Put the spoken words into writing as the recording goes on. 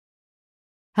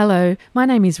Hello, my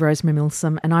name is Rosemary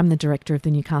Milsom and I'm the director of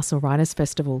the Newcastle Writers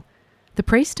Festival. The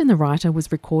Priest and the Writer was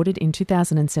recorded in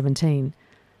 2017.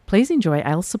 Please enjoy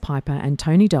Ailsa Piper and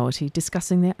Tony Doherty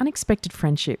discussing their unexpected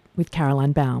friendship with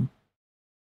Caroline Baum.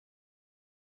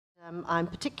 I'm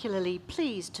particularly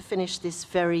pleased to finish this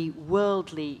very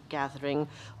worldly gathering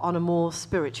on a more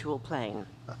spiritual plane.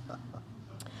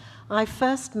 I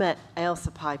first met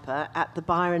Ailsa Piper at the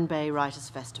Byron Bay Writers'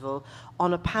 Festival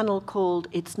on a panel called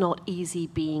It's Not Easy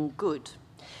Being Good,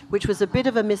 which was a bit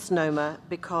of a misnomer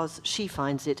because she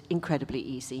finds it incredibly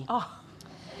easy.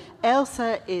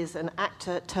 Ailsa is an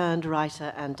actor turned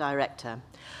writer and director.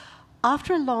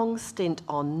 After a long stint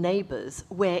on Neighbours,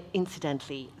 where,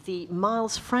 incidentally, the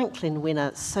Miles Franklin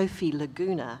winner Sophie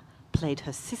Laguna played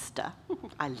her sister,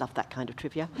 I love that kind of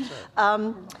trivia,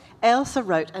 Ailsa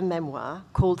wrote a memoir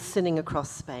called Sinning Across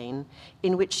Spain,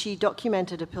 in which she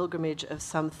documented a pilgrimage of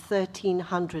some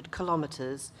 1,300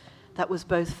 kilometres that was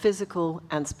both physical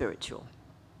and spiritual.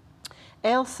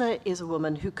 Ailsa is a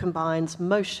woman who combines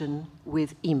motion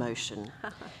with emotion.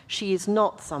 She is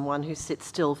not someone who sits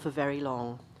still for very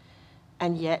long,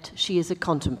 and yet she is a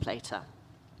contemplator.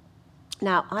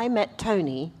 Now, I met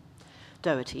Tony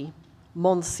Doherty,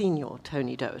 Monsignor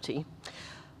Tony Doherty,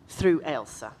 through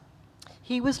Ailsa.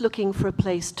 He was looking for a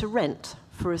place to rent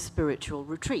for a spiritual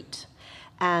retreat.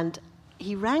 And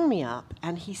he rang me up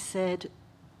and he said,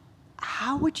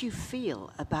 how would you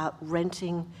feel about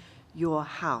renting your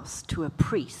house to a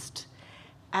priest?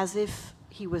 As if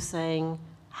he was saying,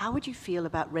 how would you feel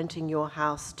about renting your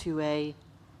house to a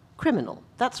criminal?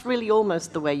 That's really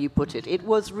almost the way you put it. It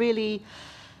was really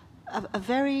a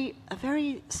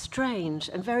very strange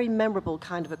and very memorable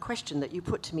kind of a question that you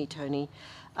put to me, Tony.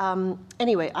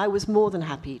 Anyway, I was more than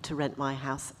happy to rent my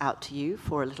house out to you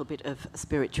for a little bit of a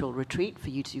spiritual retreat, for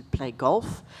you to play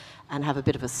golf and have a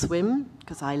bit of a swim,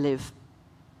 because I live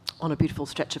on a beautiful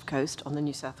stretch of coast on the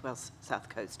New South Wales south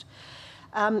coast.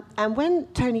 And when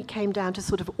Tony came down to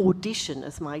sort of audition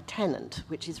as my tenant,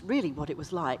 which is really what it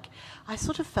was like, I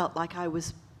sort of felt like I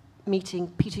was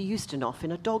meeting Peter Ustinov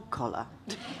in a dog collar.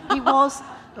 He was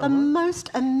the most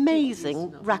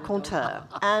amazing raconteur,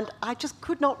 and I just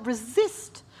could not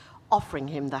resist offering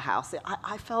him the house.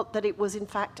 I felt that it was, in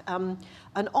fact, an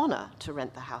honour to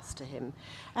rent the house to him.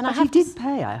 And he did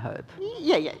pay, I hope.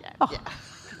 Yeah.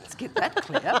 Let's get that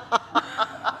clear.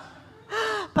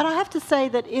 But I have to say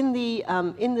that in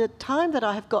the time that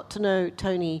I have got to know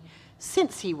Tony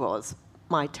since he was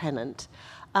my tenant,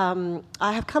 I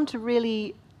have come to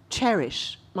really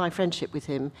cherish my friendship with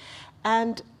him.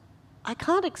 And I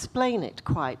can't explain it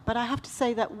quite, but I have to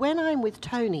say that when I'm with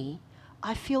Tony,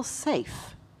 I feel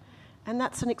safe. And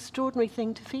that's an extraordinary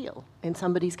thing to feel in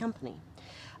somebody's company.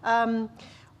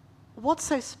 What's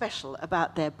so special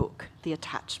about their book, The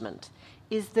Attachment,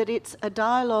 is that it's a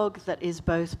dialogue that is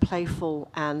both playful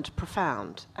and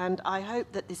profound. And I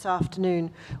hope that this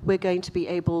afternoon we're going to be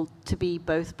able to be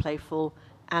both playful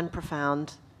and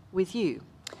profound with you.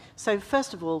 So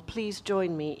first of all, please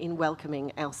join me in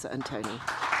welcoming Ailsa and Tony.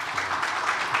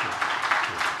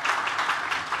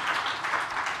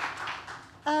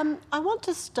 I want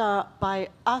to start by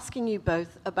asking you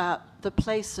both about the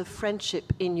place of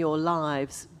friendship in your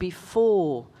lives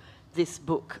before this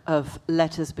book of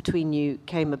letters between you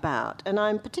came about. And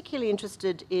I'm particularly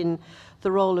interested in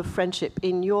the role of friendship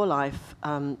in your life,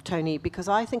 Tony, because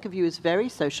I think of you as very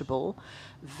sociable,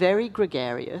 very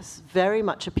gregarious, very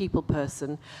much a people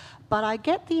person. But I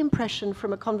get the impression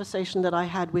from a conversation that I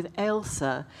had with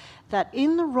Ailsa that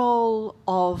in the role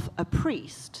of a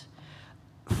priest,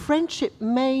 friendship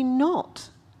may not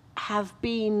have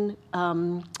been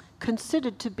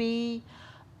considered to be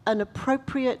an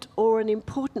appropriate or an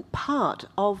important part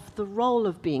of the role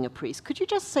of being a priest. Could you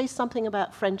just say something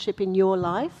about friendship in your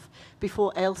life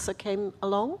before Ailsa came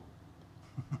along?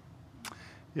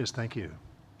 Yes, thank you.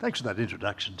 Thanks for that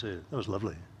introduction too. That was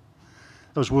lovely.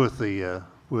 That was worth the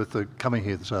coming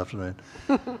here this afternoon.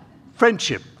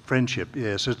 Friendship.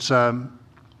 Yes, it's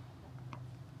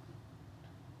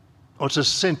a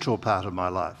central part of my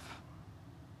life.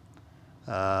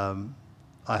 I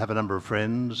have a number of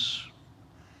friends,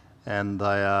 and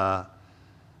they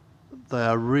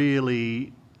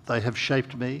have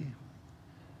shaped me.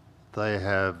 They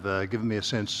have given me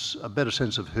a better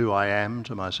sense of who I am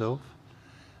to myself,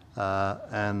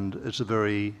 and it's a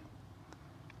very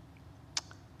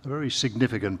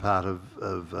significant part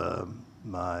of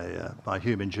my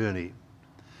human journey.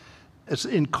 It's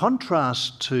in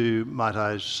contrast to, might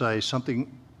I say,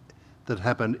 something that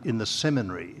happened in the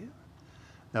seminary.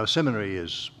 Now, a seminary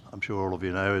is, I'm sure all of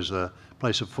you know, is a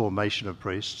place of formation of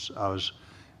priests. I was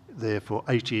there for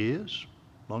 8 years,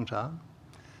 long time.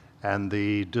 and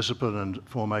the discipline and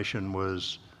formation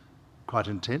was quite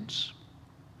intense.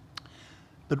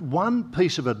 But one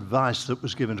piece of advice that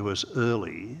was given to us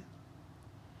early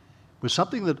was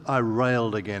something that I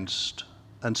railed against,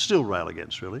 and still rail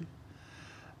against really.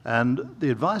 And the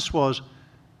advice was,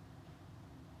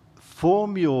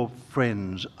 form your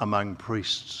friends among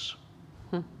priests.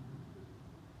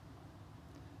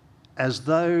 As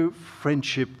though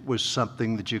friendship was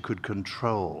something that you could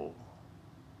control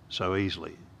so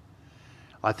easily.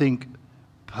 I think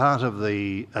part of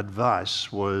the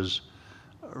advice was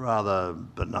a rather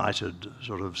benighted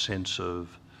sort of sense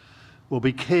of, well,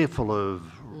 be careful of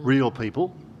real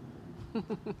people.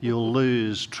 You'll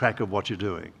lose track of what you're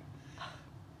doing.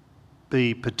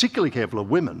 Be particularly careful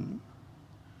of women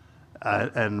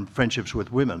and friendships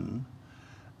with women,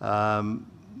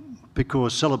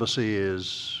 because celibacy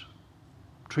is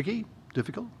tricky,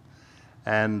 difficult,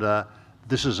 and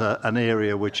this is an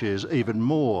area which is even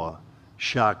more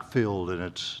shark-filled in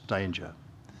its danger.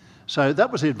 So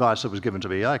that was the advice that was given to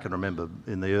me. I can remember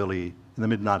in the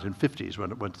mid-1950s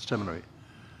when I went to seminary.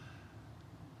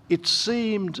 It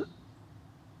seemed,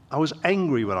 I was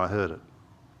angry when I heard it.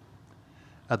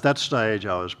 At that stage,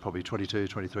 I was probably 22,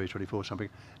 23, 24, something,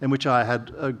 in which I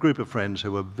had a group of friends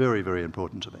who were very, very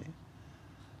important to me.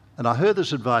 And I heard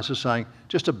this advice as saying,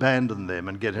 just abandon them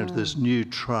and get into this new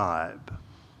tribe.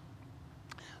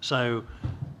 So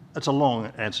it's a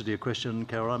long answer to your question,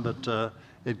 Caroline, but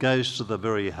it goes to the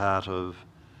very heart of,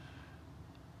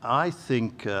 I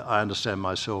think I understand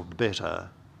myself better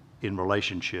in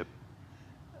relationship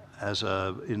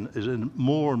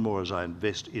more and more as I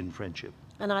invest in friendship.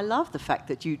 And I love the fact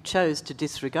that you chose to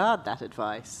disregard that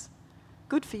advice.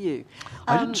 Good for you.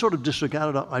 I didn't sort of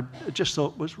disregard it. I just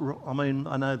thought it was wrong. I mean,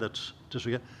 I know that's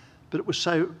disregard, but it was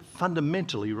so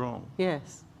fundamentally wrong.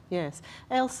 Yes, yes.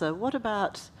 Ailsa, what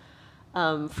about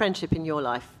friendship in your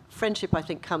life? Friendship, I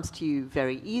think, comes to you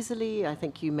very easily. I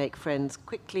think you make friends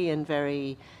quickly and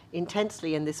very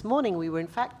intensely. And this morning we were, in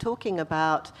fact, talking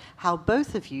about how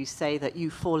both of you say that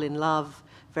you fall in love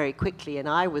very quickly, and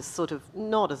I was sort of,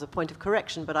 not as a point of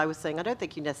correction, but I was saying I don't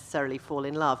think you necessarily fall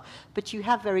in love, but you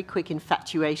have very quick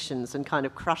infatuations and kind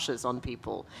of crushes on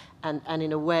people, and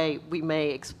in a way we may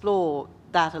explore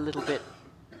that a little bit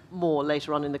more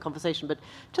later on in the conversation, but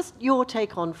just your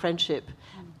take on friendship.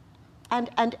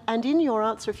 And in your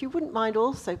answer, if you wouldn't mind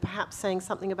also perhaps saying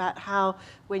something about how,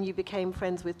 when you became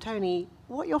friends with Tony,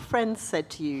 what your friends said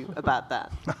to you about that.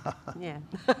 Yeah.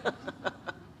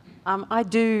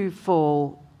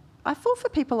 I fall for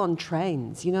people on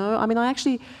trains, you know. I mean, I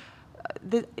actually,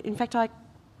 in fact, I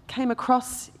came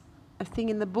across a thing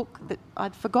in the book that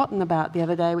I'd forgotten about the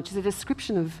other day, which is a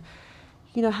description of,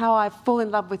 you know, how I fall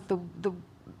in love with the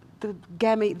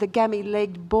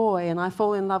gammy-legged boy, and I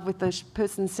fall in love with the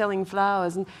person selling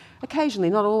flowers, and occasionally,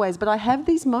 not always, but I have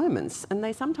these moments, and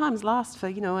they sometimes last for,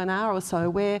 you know, an hour or so,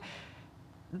 where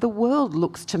the world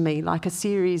looks to me like a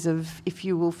series of, if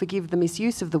you will forgive the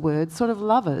misuse of the word, sort of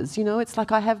lovers. You know, it's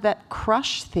like I have that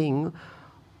crush thing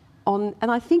on,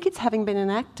 and I think it's having been an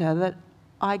actor that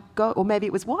I go, or maybe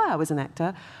it was why I was an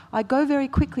actor, I go very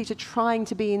quickly to trying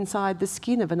to be inside the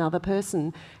skin of another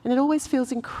person, and it always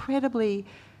feels incredibly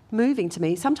moving to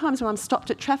me. Sometimes when I'm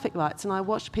stopped at traffic lights and I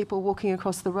watch people walking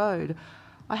across the road,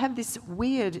 I have this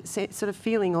weird sort of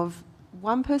feeling of,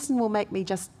 one person will make me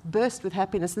just burst with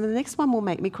happiness and the next one will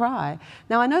make me cry.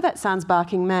 Now, I know that sounds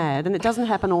barking mad and it doesn't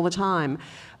happen all the time,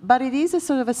 but it is a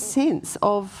sort of a sense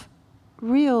of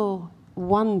real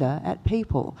wonder at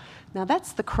people. Now,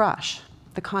 that's the crush,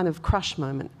 the kind of crush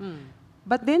moment.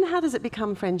 But then how does it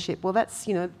become friendship? Well, that's,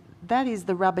 you know, that is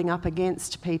the rubbing up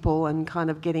against people and kind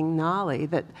of getting gnarly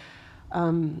that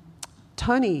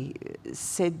Tony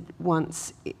said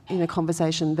once in a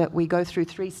conversation that we go through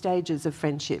 3 stages of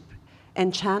friendship.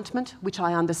 Enchantment, which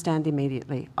I understand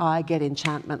immediately. I get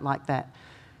enchantment like that.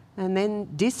 And then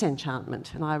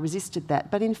disenchantment, and I resisted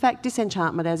that. But in fact,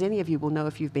 disenchantment, as any of you will know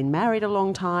if you've been married a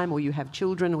long time, or you have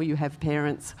children, or you have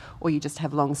parents, or you just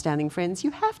have long-standing friends,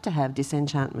 you have to have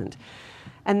disenchantment.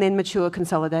 And then mature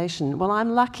consolidation. Well,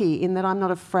 I'm lucky in that I'm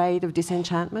not afraid of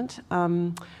disenchantment.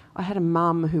 I had a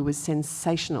mum who was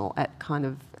sensational at kind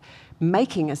of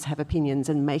making us have opinions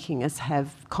and making us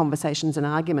have conversations and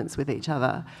arguments with each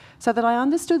other, so that I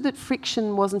understood that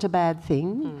friction wasn't a bad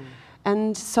thing.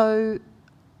 And so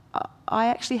I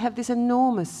actually have this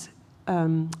enormous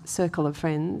circle of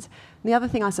friends. And the other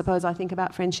thing I suppose I think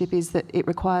about friendship is that it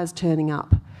requires turning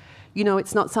up. You know,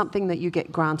 it's not something that you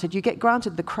get granted. You get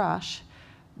granted the crush,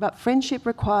 but friendship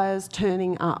requires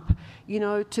turning up, you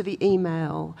know, to the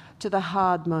email, to the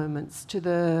hard moments, to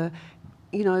the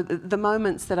you know, the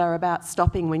moments that are about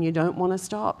stopping when you don't want to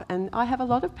stop. And I have a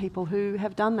lot of people who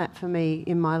have done that for me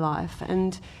in my life,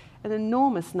 and an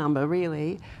enormous number,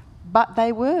 really. But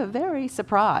they were very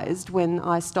surprised when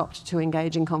I stopped to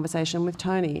engage in conversation with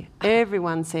Tony.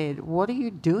 Everyone said, "What are you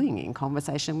doing in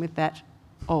conversation with that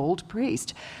old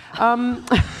priest?"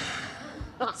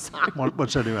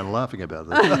 What's anyone laughing about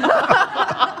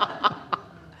that?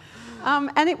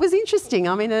 And it was interesting.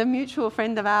 I mean, a mutual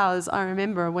friend of ours, I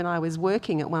remember when I was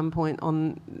working at one point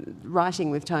on writing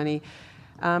with Tony,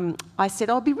 I said,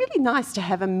 "Oh, it'd be really nice to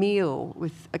have a meal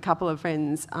with a couple of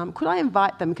friends. Could I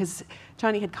invite them?" Because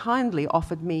Tony had kindly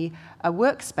offered me a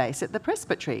workspace at the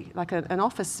presbytery, like an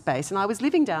office space. And I was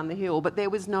living down the hill, but there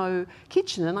was no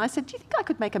kitchen. And I said, "Do you think I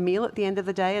could make a meal at the end of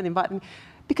the day and invite them?"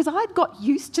 Because I'd got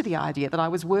used to the idea that I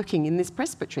was working in this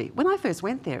presbytery. When I first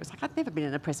went there, it was like I'd never been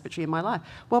in a presbytery in my life.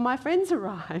 Well, my friends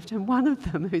arrived, and one of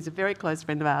them, who's a very close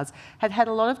friend of ours, had had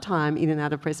a lot of time in and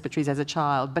out of presbyteries as a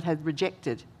child, but had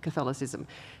rejected Catholicism.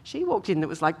 She walked in, it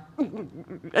was like,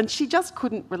 and she just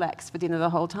couldn't relax for dinner the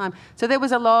whole time. So there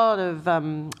was a lot of,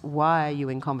 why are you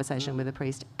in conversation with a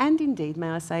priest? And indeed, may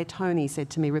I say, Tony said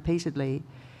to me repeatedly,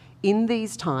 in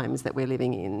these times that we're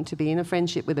living in, to be in a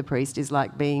friendship with a priest is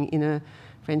like being in a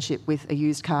friendship with a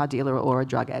used car dealer or a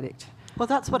drug addict. Well,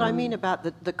 that's what I mean about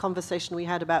the conversation we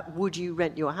had about would you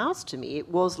rent your house to me? It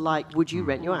was like, would you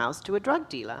rent your house to a drug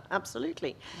dealer?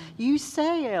 Absolutely. You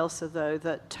say, Ailsa, though,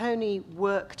 that Tony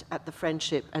worked at the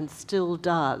friendship and still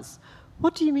does.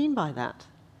 What do you mean by that?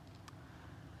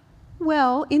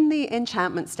 Well, in the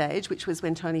enchantment stage, which was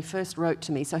when Tony first wrote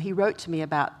to me, so he wrote to me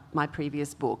about my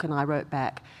previous book and I wrote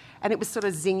back, and it was sort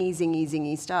of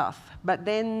zingy stuff. But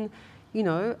then, you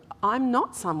know, I'm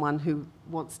not someone who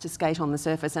wants to skate on the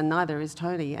surface, and neither is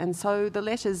Tony. And so the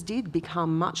letters did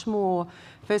become much more,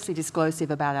 firstly,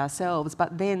 disclosive about ourselves,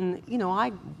 but then, you know,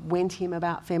 I went him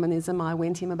about feminism, I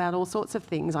went him about all sorts of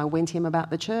things, I went him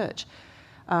about the church.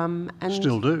 And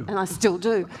Still do. And I still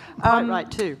do. Quite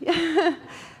right, too.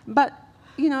 But,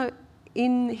 you know,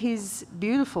 in his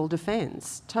beautiful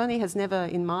defence, Tony has never,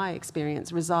 in my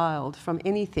experience, resiled from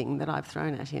anything that I've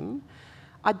thrown at him.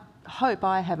 I hope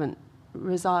I haven't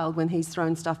resiled when he's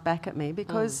thrown stuff back at me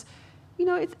because, you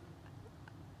know,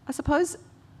 I suppose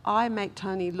I make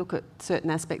Tony look at certain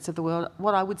aspects of the world.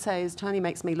 What I would say is Tony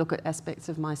makes me look at aspects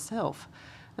of myself.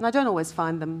 And I don't always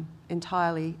find them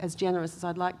entirely as generous as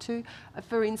I'd like to.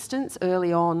 For instance,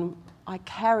 early on, I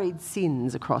carried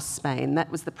sins across Spain. That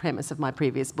was the premise of my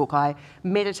previous book. I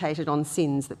meditated on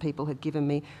sins that people had given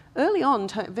me. Early on,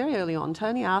 very early on,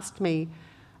 Tony asked me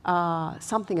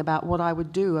something about what I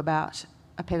would do about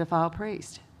a pedophile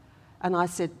priest. And I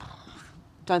said,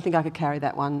 don't think I could carry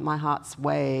that one. My heart's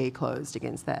way closed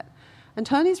against that. And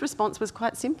Tony's response was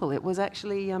quite simple. It was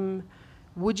actually,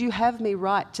 would you have me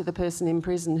write to the person in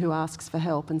prison who asks for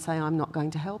help and say I'm not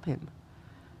going to help him?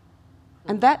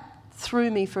 And that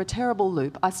threw me for a terrible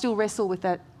loop. I still wrestle with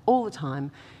that all the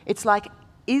time. It's like,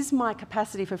 is my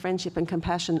capacity for friendship and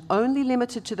compassion only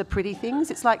limited to the pretty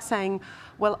things? It's like saying,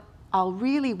 well, I'll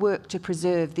really work to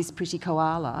preserve this pretty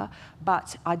koala,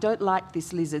 but I don't like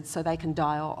this lizard, so they can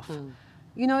die off.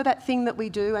 You know, that thing that we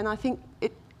do, and I think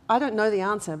I don't know the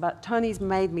answer, but Tony's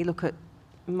made me look at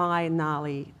my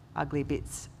gnarly, ugly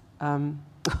bits, of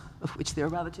which there are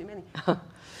rather too many.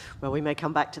 Well, we may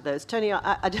come back to those. Tony,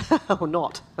 or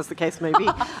not, as the case may be.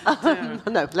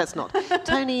 No, let's not.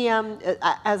 Tony,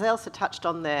 as Ailsa touched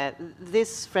on there,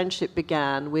 this friendship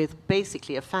began with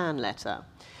basically a fan letter.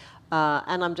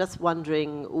 And I'm just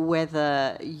wondering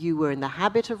whether you were in the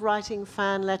habit of writing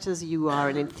fan letters, you are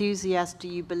an enthusiast. Do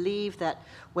you believe that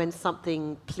when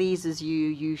something pleases you,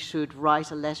 you should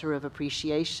write a letter of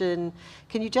appreciation?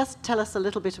 Can you just tell us a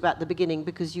little bit about the beginning,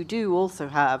 because you do also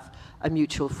have a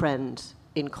mutual friend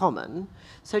in common.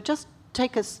 So just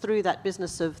take us through that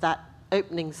business of that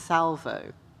opening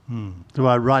salvo. Do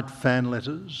I write fan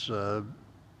letters?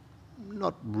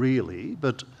 Not really,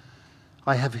 but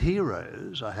I have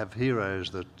heroes. I have heroes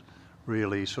that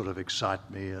really sort of excite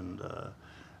me, and a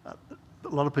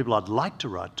lot of people I'd like to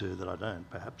write to that I don't,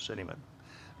 perhaps, anyway.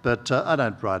 But I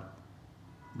don't write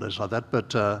letters like that,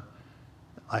 but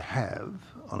I have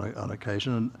on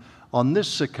occasion. And on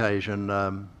this occasion,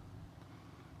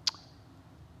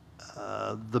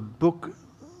 the book,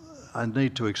 I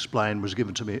need to explain, was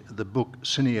given to me, the book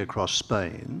Sinning Across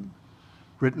Spain,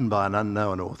 written by an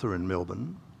unknown author in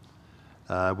Melbourne,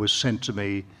 was sent to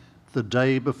me the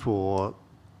day before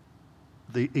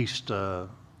the Easter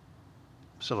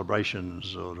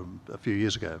celebrations, or a few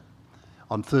years ago,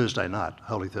 on Thursday night,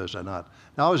 Holy Thursday night.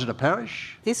 Now, I was in a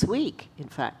parish. This week, in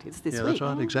fact. It's this week. Yeah, that's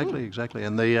right, exactly.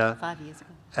 And 5 years ago.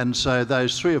 And so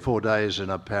those 3 or 4 days in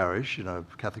a parish, you know,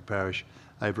 Catholic parish,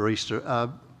 over Easter.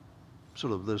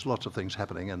 There's lots of things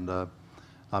happening, and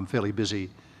I'm fairly busy.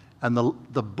 And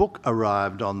the book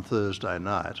arrived on Thursday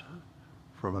night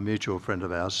from a mutual friend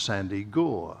of ours, Sandy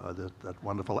Gore, that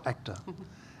wonderful actor.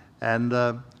 And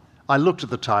I looked at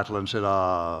the title and said,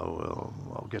 well,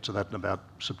 I'll get to that in about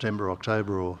September,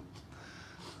 October, or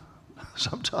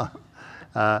sometime.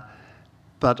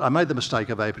 But I made the mistake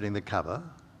of opening the cover,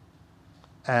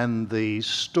 and the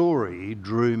story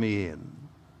drew me in.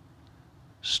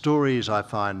 Stories I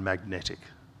find magnetic.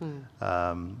 We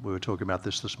were talking about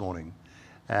this morning.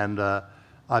 And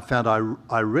I found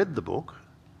I read the book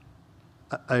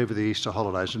over the Easter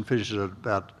holidays and finished it at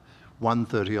about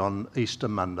 1:30 on Easter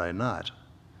Monday night.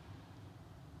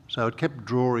 So it kept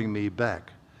drawing me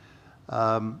back.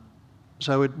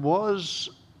 So it was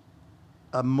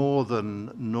a more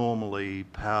than normally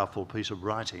powerful piece of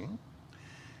writing.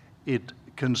 It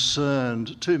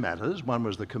concerned two matters. One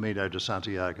was the Camino de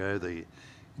Santiago.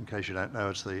 In case you don't know,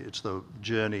 it's the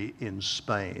journey in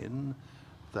Spain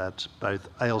that both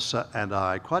Ailsa and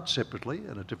I, quite separately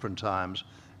and at different times,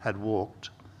 had walked.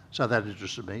 So that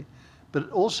interested me. But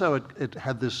also it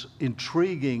had this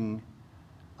intriguing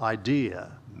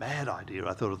idea, mad idea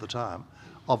I thought at the time,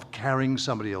 of carrying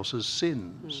somebody else's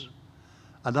sins.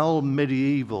 An old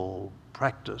medieval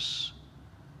practice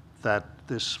that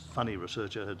this funny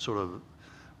researcher had sort of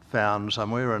found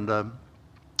somewhere, and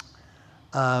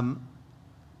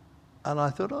I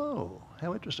thought, oh,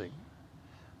 how interesting.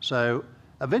 So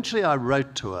eventually I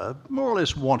wrote to her, more or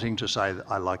less wanting to say that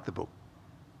I liked the book.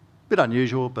 Bit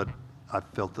unusual, but I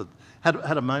felt that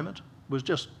had a moment.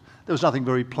 There was nothing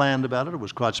very planned about it. It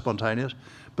was quite spontaneous.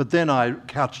 But then I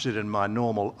couched it in my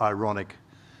normal, ironic,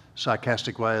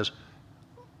 sarcastic way as,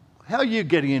 how are you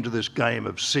getting into this game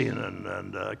of sin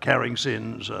and carrying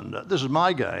sins? And this is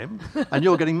my game, and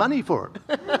you're getting money for it.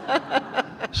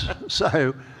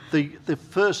 So the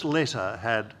first letter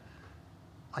had,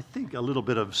 I think, a little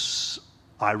bit of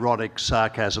ironic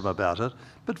sarcasm about it,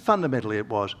 but fundamentally it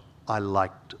was, I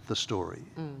liked the story.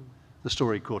 The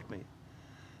story caught me.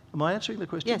 Am I answering the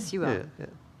question? Yes, you are. Yeah.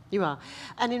 You are.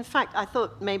 And in fact, I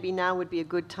thought maybe now would be a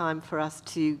good time for us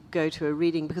to go to a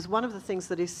reading, because one of the things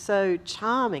that is so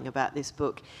charming about this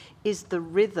book is the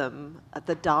rhythm,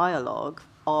 the dialogue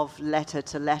of letter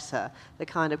to letter, the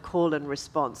kind of call and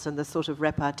response and the sort of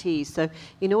repartee. So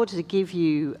in order to give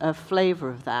you a flavour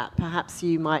of that, perhaps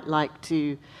you might like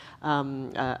to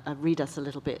read us a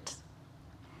little bit.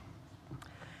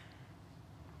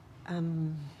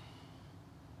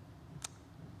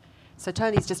 So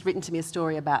Tony's just written to me a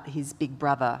story about his big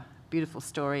brother, beautiful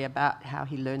story about how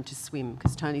he learned to swim,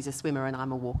 because Tony's a swimmer and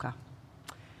I'm a walker.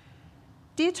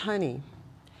 Dear Tony,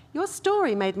 your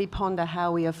story made me ponder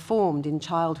how we are formed in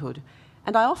childhood,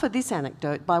 and I offer this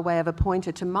anecdote by way of a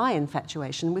pointer to my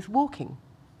infatuation with walking.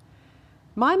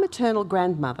 My maternal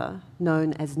grandmother,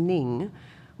 known as Ning,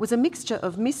 was a mixture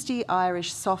of misty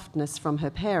Irish softness from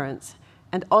her parents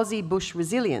and Aussie bush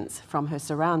resilience from her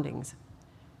surroundings.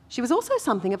 She was also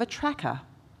something of a tracker.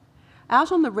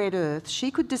 Out on the red earth,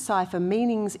 she could decipher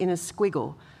meanings in a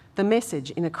squiggle, the message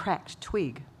in a cracked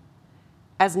twig.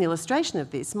 As an illustration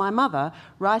of this, my mother,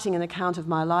 writing an account of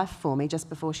my life for me just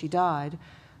before she died,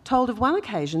 told of one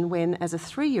occasion when, as a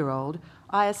 3-year-old,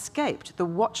 I escaped the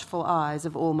watchful eyes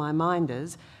of all my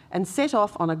minders and set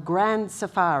off on a grand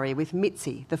safari with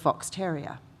Mitzi, the fox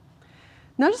terrier.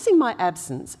 Noticing my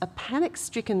absence, a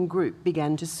panic-stricken group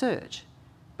began to search,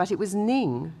 but it was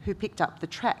Ning who picked up the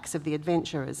tracks of the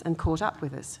adventurers and caught up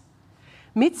with us.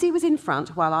 Mitzi was in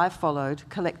front while I followed,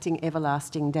 collecting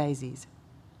everlasting daisies.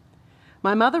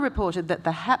 My mother reported that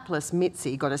the hapless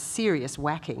Mitzi got a serious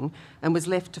whacking and was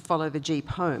left to follow the jeep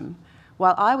home,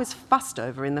 while I was fussed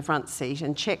over in the front seat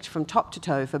and checked from top to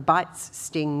toe for bites,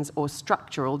 stings, or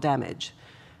structural damage.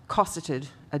 Cosseted,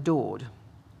 adored.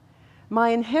 My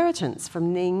inheritance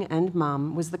from Ning and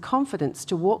Mum was the confidence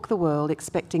to walk the world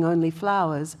expecting only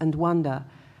flowers and wonder,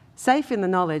 safe in the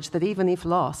knowledge that even if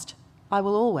lost, I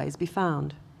will always be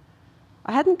found.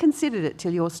 I hadn't considered it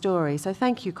till your story, so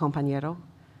thank you, compañero.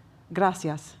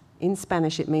 Gracias. In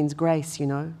Spanish it means grace, you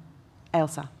know.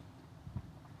 Ailsa.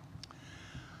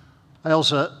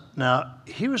 Ailsa, now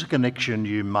here is a connection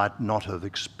you might not have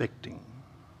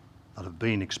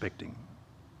been expecting.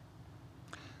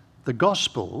 The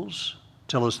Gospels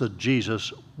tell us that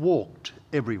Jesus walked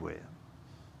everywhere.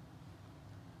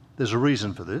 There's a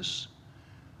reason for this.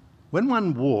 When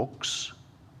one walks,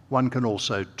 one can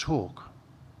also talk.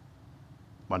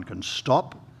 One can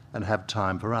stop and have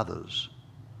time for others.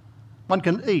 One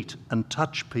can eat and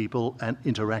touch people and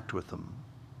interact with them.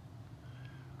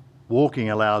 Walking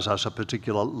allows us a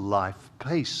particular life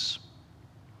pace.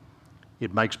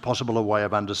 It makes possible a way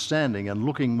of understanding and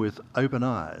looking with open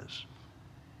eyes.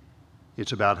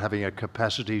 It's about having a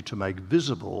capacity to make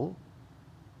visible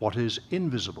what is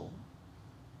invisible,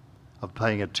 of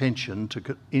paying attention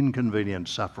to inconvenient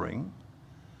suffering,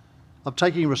 of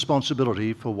taking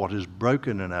responsibility for what is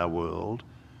broken in our world,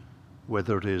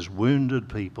 whether it is wounded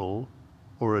people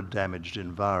or a damaged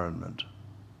environment.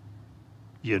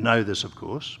 You know this, of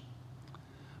course,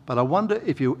 but I wonder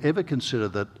if you ever consider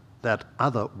that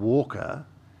other walker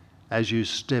as you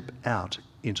step out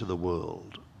into the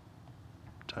world.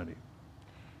 Tony.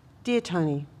 Dear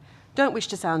Tony, don't wish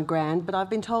to sound grand, but I've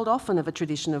been told often of a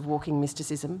tradition of walking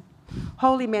mysticism.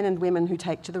 Holy men and women who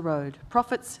take to the road,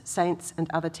 prophets, saints and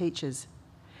other teachers.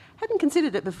 Hadn't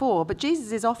considered it before, but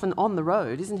Jesus is often on the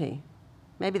road, isn't he?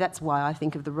 Maybe that's why I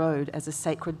think of the road as a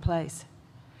sacred place.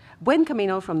 Buen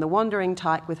camino from the wandering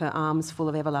tyke with her arms full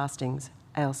of everlastings,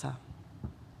 Ailsa.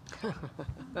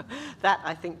 That,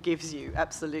 I think, gives you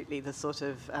absolutely the sort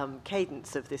of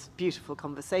cadence of this beautiful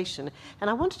conversation. And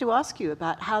I wanted to ask you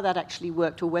about how that actually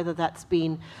worked, or whether that's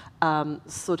been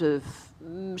sort of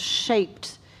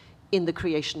shaped in the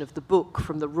creation of the book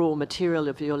from the raw material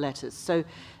of your letters. So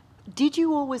did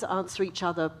you always answer each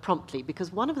other promptly?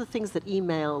 Because one of the things that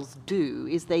emails do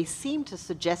is they seem to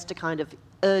suggest a kind of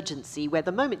urgency where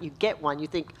the moment you get one, you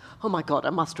think, oh my God,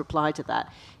 I must reply to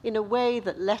that, in a way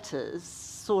that letters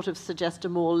sort of suggest a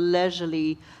more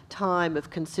leisurely time of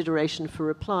consideration for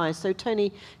reply. So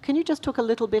Tony, can you just talk a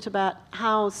little bit about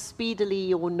how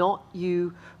speedily or not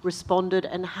you responded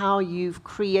and how you've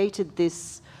created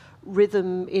this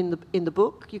rhythm in the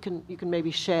book? You can maybe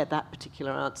share that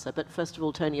particular answer. But first of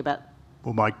all, Tony, about...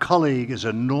 Well, my colleague is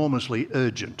enormously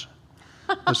urgent.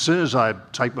 As soon as I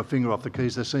take my finger off the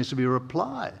keys, there seems to be a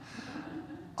reply.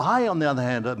 I, on the other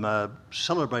hand, am a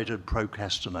celebrated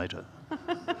procrastinator.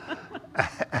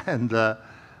 And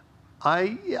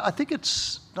I think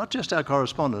it's not just our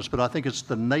correspondence, but I think it's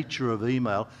the nature of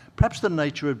email, perhaps the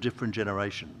nature of different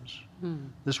generations.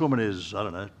 This woman is, I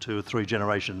don't know, 2 or 3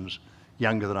 generations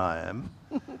younger than I am,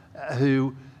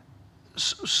 who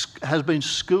has been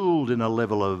schooled in a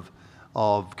level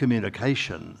of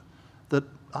communication that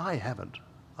I haven't.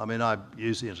 I mean, I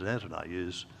use the internet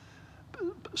and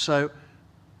so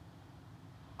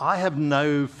I have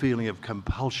no feeling of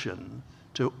compulsion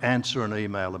to answer an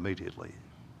email immediately.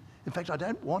 In fact, I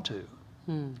don't want to.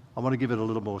 I want to give it a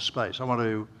little more space. I want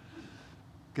to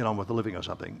get on with the living or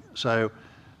something. So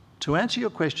to answer your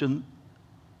question,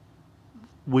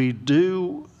 we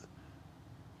do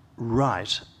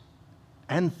write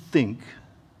and think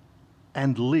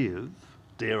and live,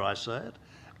 dare I say it,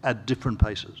 at different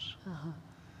paces.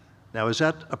 Now, is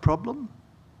that a problem?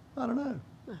 I don't know.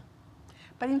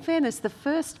 But in fairness, the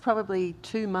first probably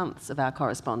 2 months of our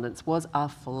correspondence was a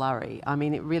flurry. I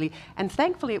mean, it really... And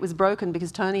thankfully it was broken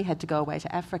because Tony had to go away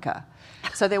to Africa.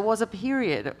 So there was a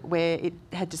period where it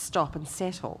had to stop and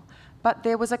settle. But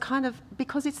there was a kind of...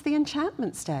 Because it's the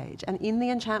enchantment stage. And in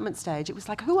the enchantment stage, it was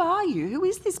like, who are you? Who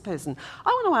is this person? I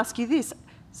want to ask you this.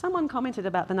 Someone commented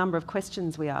about the number of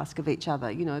questions we ask of each other,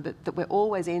 you know, that we're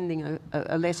always ending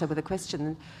a letter with a question.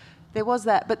 And there was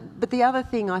that. But the other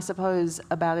thing, I suppose,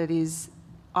 about it is...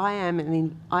 I am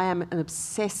an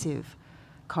obsessive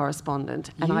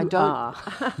correspondent, and I don't.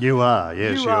 You are,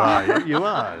 yes, you are. You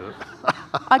are.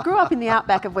 I grew up in the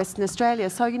outback of Western Australia,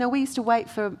 so you know we used to wait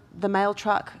for the mail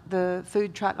truck, the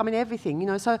food truck. I mean everything, you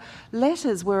know. So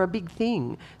letters were a big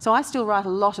thing. So I still write a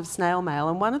lot of snail mail,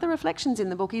 and one of the reflections in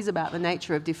the book is about the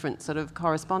nature of different sort of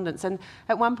correspondence. And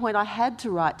at one point, I had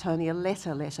to write Tony a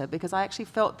letter because I actually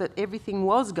felt that everything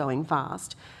was going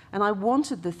fast. And I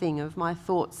wanted the thing of my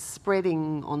thoughts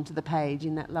spreading onto the page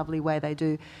in that lovely way they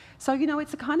do. So, you know,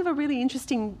 it's a kind of a really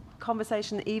interesting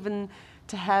conversation even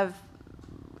to have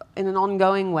in an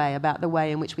ongoing way about the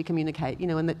way in which we communicate, you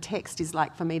know, and the text is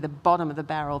like, for me, the bottom of the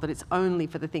barrel, that it's only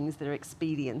for the things that are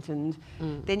expedient. And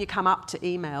then you come up to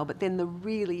email, but then the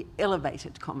really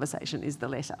elevated conversation is the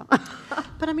letter.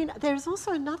 But I mean, there's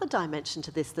also another dimension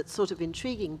to this that's sort of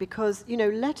intriguing because, you know,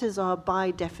 letters are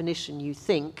by definition, you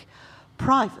think,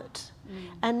 private.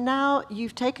 And now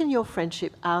you've taken your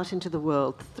friendship out into the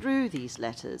world through these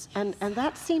letters, and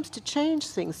that seems to change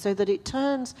things so that it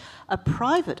turns a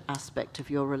private aspect of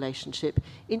your relationship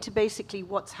into basically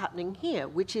what's happening here,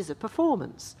 which is a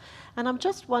performance. And I'm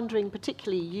just wondering,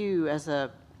 particularly you as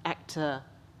a actor,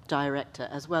 director,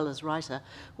 as well as writer,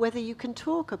 whether you can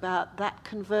talk about that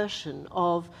conversion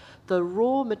of the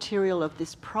raw material of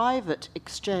this private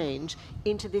exchange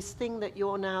into this thing that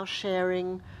you're now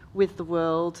sharing with the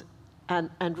world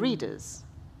and readers.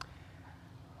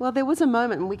 Well, there was a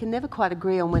moment, and we can never quite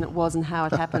agree on when it was and how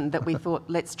it happened, that we thought,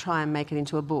 let's try and make it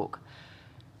into a book.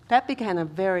 That began a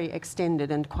very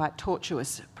extended and quite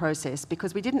tortuous process,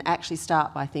 because we didn't actually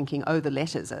start by thinking, oh, the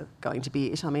letters are going to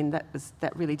be it. I mean,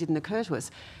 that really didn't occur to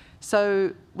us.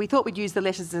 So we thought we'd use the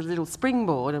letters as a little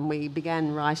springboard, and we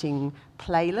began writing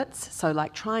playlets, so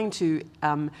like trying to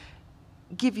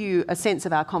give you a sense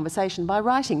of our conversation by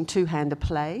writing two-hander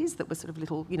plays that were sort of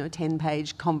little,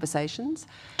 10-page conversations.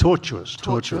 Tortuous it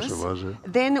was.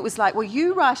 Then it was like, well,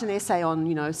 you write an essay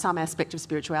on, some aspect of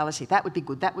spirituality. That would be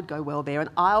good. That would go well there. And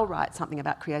I'll write something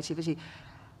about creativity.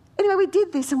 Anyway, we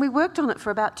did this, and we worked on it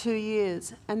for about 2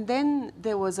 years. And then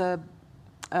there was in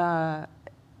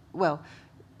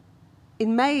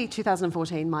May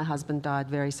 2014, my husband died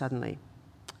very suddenly.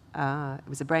 It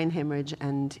was a brain hemorrhage,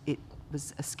 and it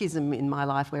was a schism in my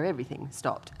life where everything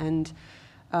stopped. And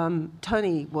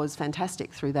Tony was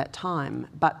fantastic through that time,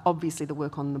 but obviously the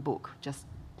work on the book just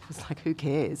was like, who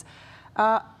cares?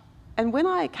 And when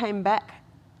I came back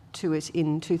to it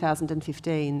in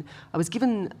 2015, I was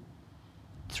given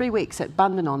 3 weeks at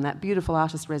Bundanon, that beautiful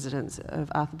artist residence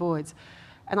of Arthur Boyd's.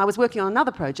 And I was working on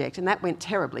another project, and that went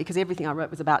terribly because everything I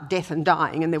wrote was about death and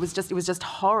dying, and it was just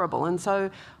horrible. And so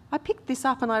I picked this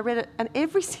up and I read it, and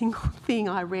every single thing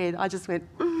I read, I just went,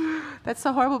 that's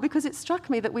so horrible, because it struck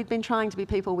me that we'd been trying to be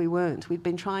people we weren't. We'd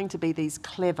been trying to be these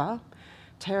clever,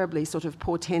 terribly sort of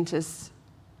portentous,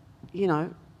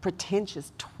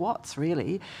 pretentious twats,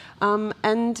 really.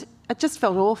 And it just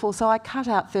felt awful, so I cut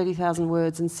out 30,000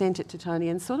 words and sent it to Tony,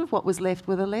 and sort of what was left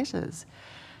were the letters.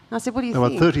 And I said, what do you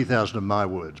think? There were 30,000 of my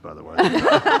words, by the way.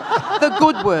 The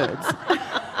good words.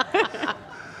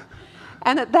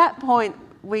 And at that point,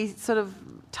 we sort of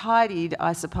tidied,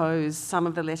 I suppose, some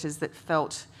of the letters that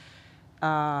felt,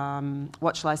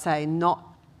 what shall I say,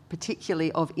 not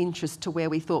particularly of interest to where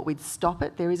we thought we'd stop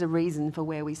it. There is a reason for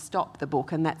where we stop the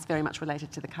book, and that's very much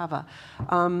related to the cover.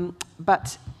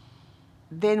 But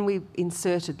then we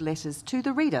inserted letters to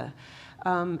the reader,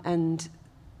 and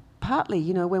partly,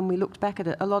 when we looked back at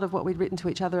it, a lot of what we'd written to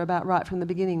each other about right from the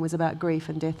beginning was about grief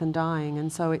and death and dying,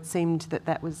 and so it seemed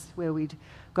that was where we'd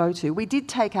go to. We did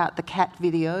take out the cat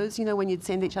videos, when you'd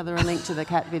send each other a link to the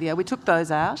cat video. We took those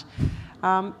out.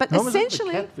 But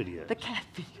essentially... The cat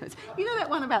videos? You know that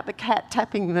one about the cat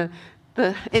tapping the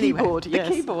keyboard, yes.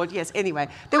 The keyboard, yes. Anyway,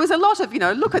 there was a lot of,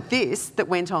 look at this that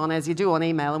went on, as you do on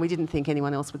email, and we didn't think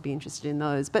anyone else would be interested in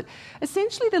those. But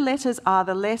essentially the letters are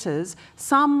the letters.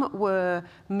 Some were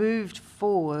moved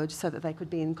forward so that they could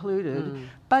be included.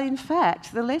 But in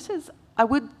fact, the letters, I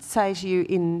would say to you,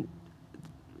 in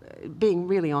being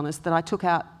really honest, that I took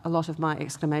out a lot of my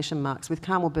exclamation marks. With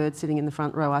Carmel Bird sitting in the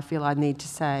front row, I feel I need to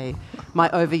say my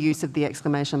overuse of the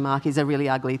exclamation mark is a really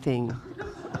ugly thing.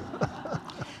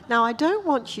 Now, I don't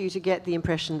want you to get the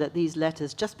impression that these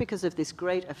letters, just because of this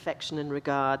great affection and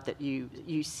regard that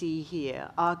you see here,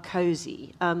 are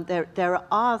cosy. There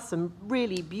are some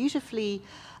really beautifully,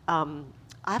 I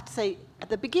have to say, at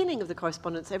the beginning of the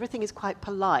correspondence, everything is quite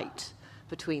polite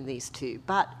between these two,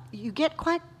 but you get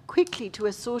quite quickly to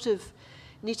a sort of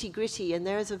nitty-gritty, and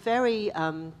there is a very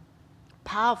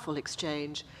powerful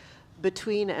exchange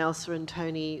between Elsa and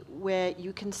Tony where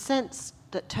you can sense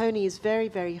that Tony is very,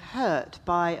 very hurt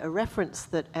by a reference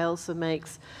that Elsa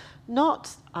makes,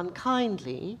 not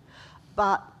unkindly,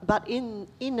 but in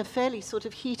a fairly sort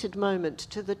of heated moment,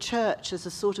 to the church as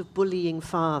a sort of bullying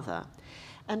father.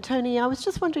 And Tony, I was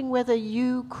just wondering whether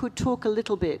you could talk a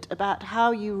little bit about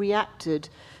how you reacted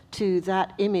to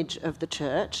that image of the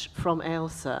church from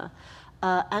Elsa,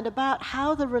 and about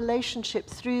how the relationship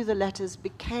through the letters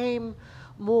became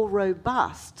more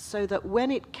robust, so that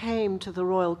when it came to the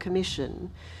Royal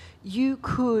Commission, you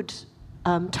could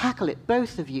tackle it,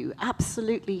 both of you,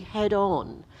 absolutely head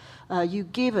on. You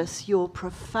give us your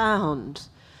profound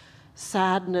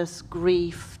sadness,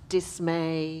 grief,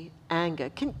 dismay, anger.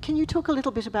 Can you talk a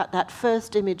little bit about that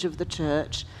first image of the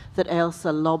church that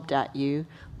Elsa lobbed at you,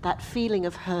 that feeling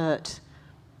of hurt,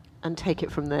 and take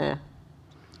it from there?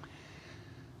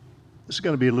 This is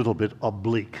going to be a little bit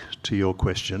oblique to your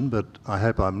question, but I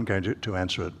hope I'm going to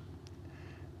answer it.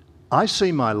 I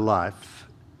see my life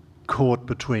caught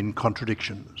between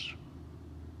contradictions.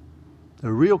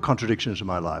 There are real contradictions in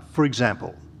my life. For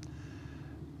example,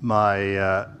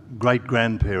 my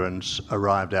great-grandparents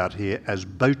arrived out here as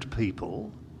boat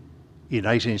people in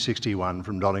 1861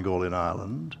 from Donegal in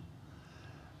Ireland.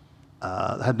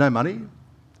 They had no money.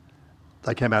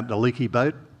 They came out in a leaky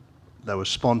boat. They were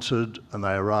sponsored, and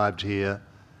they arrived here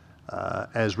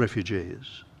as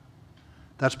refugees.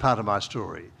 That's part of my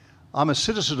story. I'm a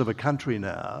citizen of a country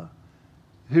now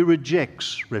who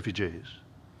rejects refugees.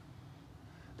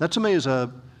 That to me is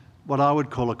what I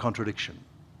would call a contradiction.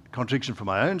 A contradiction from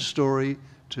my own story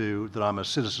to that I'm a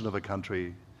citizen of a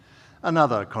country.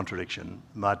 Another contradiction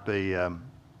might be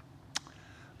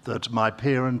that my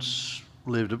parents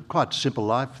lived a quite simple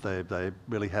life. They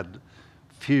really had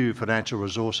few financial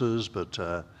resources, but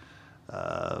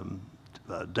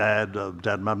dad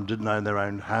and mum didn't own their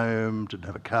own home, didn't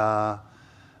have a car,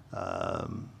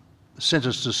 sent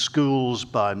us to schools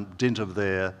by dint of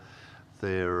their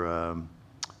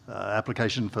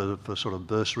application for sort of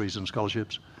bursaries and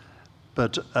scholarships.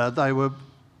 But they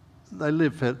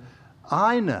lived for...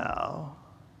 I now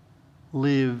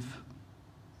live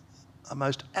a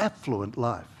most affluent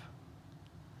life.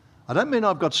 I don't mean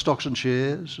I've got stocks and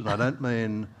shares, and I don't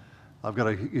mean I've got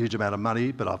a huge amount of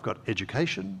money, but I've got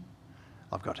education,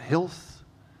 I've got health,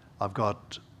 I've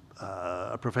got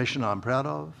a profession I'm proud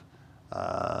of,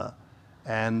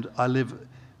 and I live,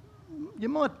 you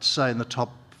might say, in the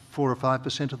top 4 or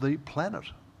 5% of the planet.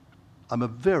 I'm a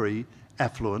very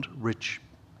affluent, rich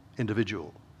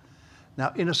individual.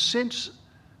 Now, in a sense,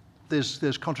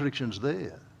 there's contradictions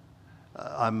there.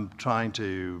 I'm trying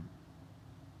to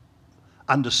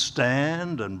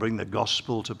understand and bring the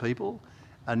gospel to people,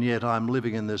 and yet I'm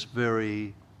living in this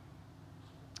very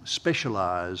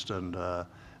specialised and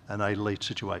an elite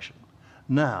situation.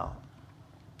 Now,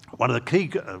 one of the key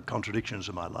contradictions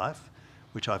in my life,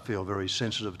 which I feel very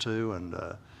sensitive to, and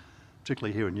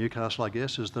particularly here in Newcastle, I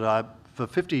guess, is that for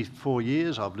 54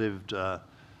 years I've lived a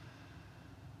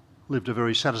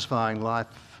very satisfying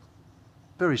life,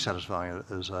 very satisfying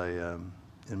as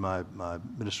in my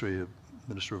minister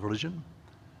of religion.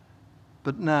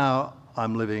 But now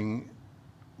I'm living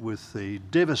with the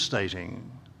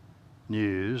devastating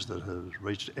news that has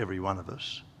reached every one of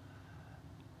us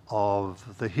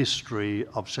of the history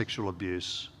of sexual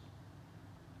abuse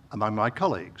among my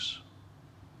colleagues.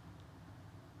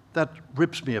 That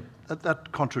rips me up,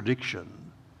 that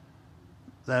contradiction,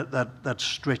 that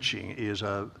stretching is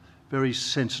a very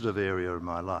sensitive area of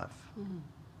my life. Mm-hmm.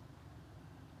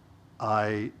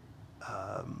 I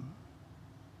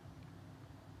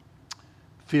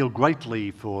feel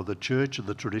greatly for the church and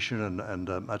the tradition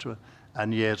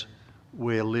and yet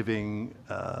we're living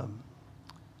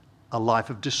a life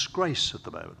of disgrace at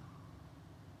the moment.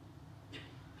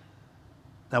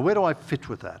 Now, where do I fit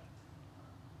with that?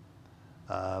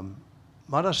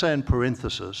 Might I say in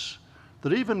parenthesis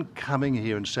that even coming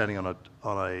here and standing on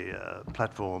a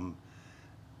platform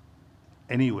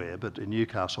anywhere, but in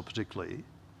Newcastle particularly,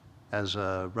 as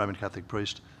a Roman Catholic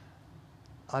priest,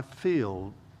 I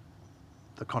feel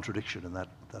the contradiction in that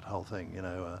whole thing. You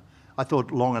know, I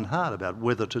thought long and hard about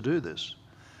whether to do this.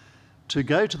 To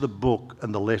go to the book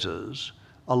and the letters,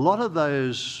 a lot of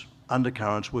those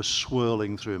undercurrents were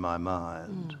swirling through my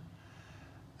mind.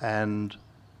 And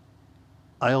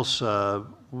Ailsa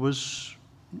was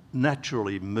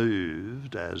naturally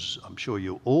moved, as I'm sure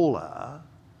you all are,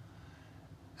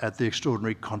 at the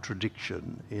extraordinary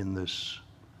contradiction in this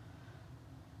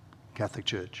Catholic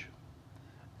Church,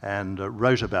 and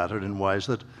wrote about it in ways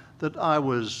that I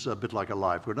was a bit like a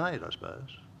live grenade, I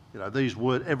suppose. You know,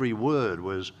 every word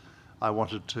was, I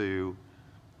wanted to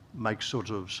make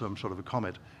some sort of a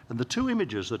comment. And the two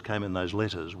images that came in those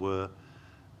letters were,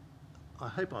 I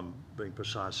hope I'm being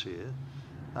precise here,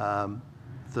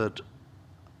 that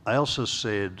Ailsa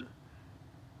said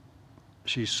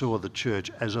she saw the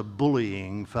church as a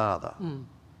bullying father. And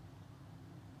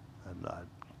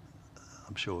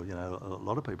I'm sure, you know, a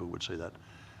lot of people would see that.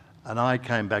 And I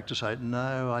came back to say,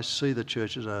 no, I see the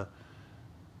church as a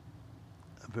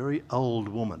very old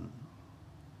woman,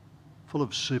 full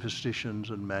of superstitions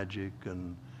and magic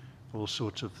and all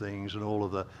sorts of things and all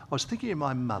of the... I was thinking of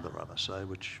my mother, I must say,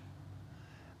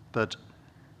 but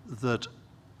that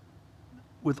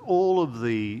with all of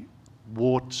the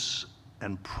warts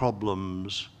and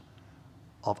problems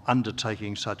of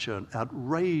undertaking such an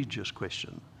outrageous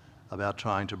question about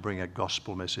trying to bring a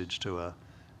gospel message to a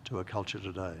culture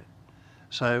today.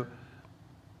 So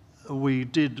we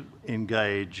did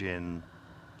engage in,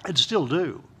 and still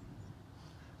do,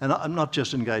 and I'm not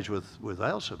just engaged with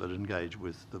Ailsa, but engaged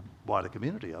with the wider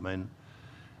community. I mean,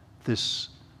 this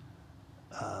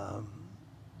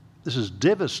is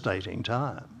devastating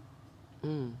time.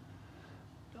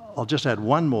 I'll just add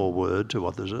one more word to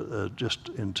what there's just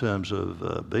in terms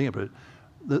of being a...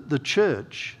 The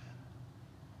church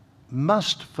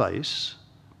must face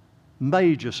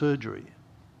major surgery.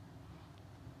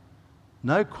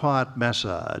 No quiet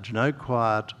massage, no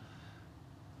quiet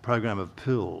program of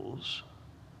pills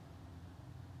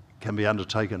can be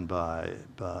undertaken by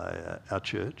our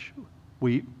church.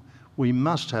 We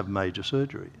must have major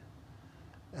surgery.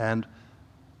 And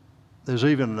there's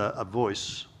even a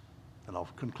voice, and I'll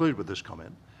conclude with this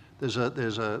comment,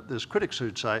 there's critics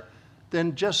who'd say,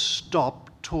 then just stop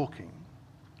talking.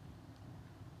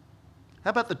 How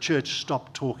about the church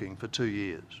stop talking for 2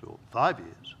 years or 5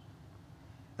 years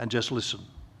and just listen?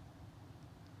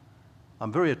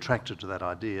 I'm very attracted to that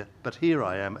idea, but here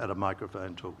I am at a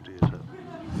microphone talking to you. So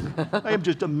I am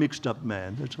just a mixed up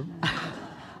man, that's all.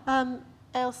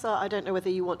 Ailsa, I don't know whether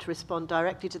you want to respond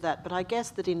directly to that, but I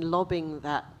guess that in lobbing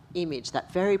that image, that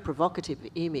very provocative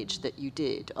image that you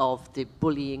did of the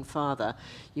bullying father,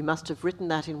 you must have written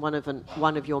that in one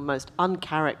of your most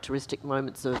uncharacteristic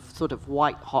moments of sort of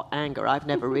white hot anger. I've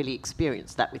never really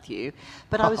experienced that with you,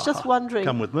 but I was just wondering.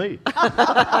 Come with me. But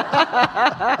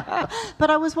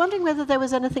I was wondering whether there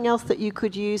was anything else that you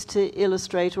could use to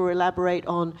illustrate or elaborate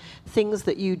on things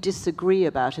that you disagree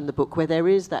about in the book, where there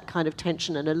is that kind of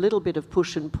tension and a little bit of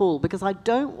push and pull, because I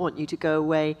don't want you to go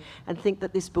away and think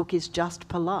that this book is just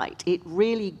polite. It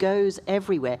really goes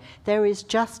everywhere. There is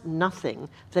just nothing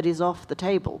that is off the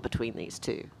table between these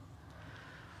two.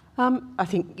 I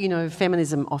think,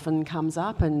 feminism often comes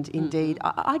up, and indeed,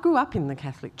 I grew up in the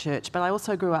Catholic Church, but I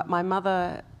also grew up, my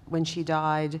mother, when she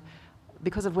died,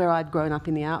 because of where I'd grown up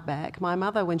in the outback, my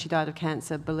mother, when she died of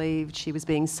cancer, believed she was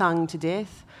being sung to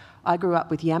death. I grew up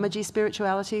with Yamaji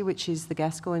spirituality, which is the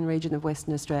Gascoyne region of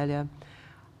Western Australia.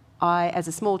 I, as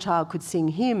a small child, could sing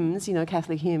hymns,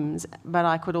 Catholic hymns, but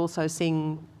I could also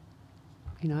sing,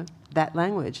 that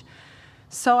language.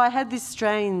 So I had this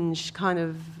strange kind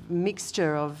of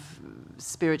mixture of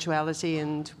spirituality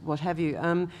and what have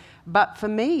you. But for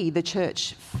me, the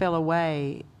church fell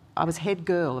away. I was head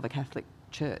girl of a Catholic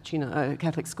church,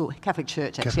 Catholic school, Catholic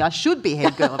church actually. I should be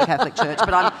head girl of a Catholic church,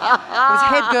 but I was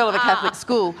head girl of a Catholic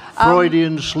school.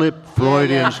 Freudian slip.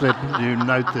 You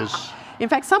note this. In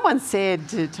fact, someone said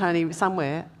to Tony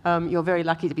somewhere, you're very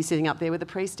lucky to be sitting up there with a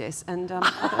priestess, and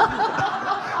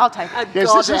I'll take it.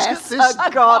 Yes, A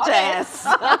goddess.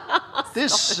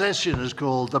 This session is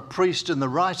called The Priest and the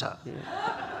Writer. Yeah.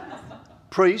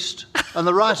 Priest and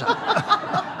the Writer.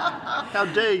 How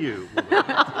dare you?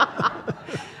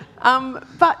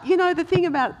 But, the thing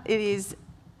about it is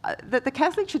that the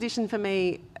Catholic tradition for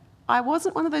me, I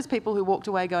wasn't one of those people who walked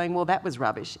away going, well, that was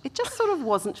rubbish. It just sort of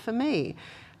wasn't for me.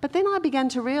 But then I began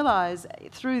to realise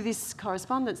through this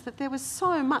correspondence that there was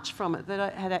so much from it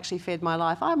that had actually fed my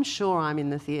life. I'm sure I'm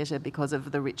in the theatre because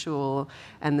of the ritual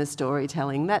and the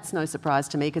storytelling. That's no surprise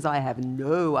to me because I have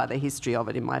no other history of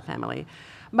it in my family.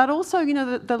 But also,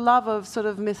 the love of sort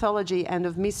of mythology and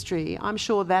of mystery, I'm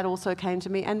sure that also came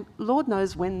to me. And Lord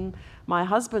knows when my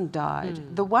husband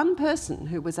died, the one person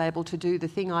who was able to do the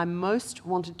thing I most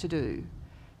wanted to do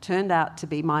turned out to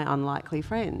be my unlikely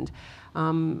friend.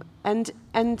 And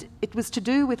it was to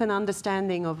do with an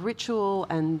understanding of ritual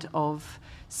and of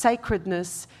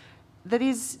sacredness that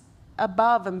is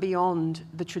above and beyond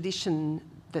the tradition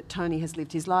that Tony has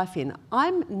lived his life in.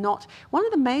 I'm not... One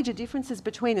of the major differences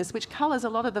between us, which colours a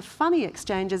lot of the funny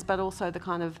exchanges but also the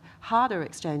kind of harder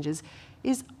exchanges,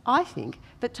 is I think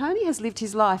that Tony has lived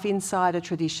his life inside a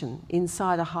tradition,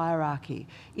 inside a hierarchy,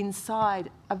 inside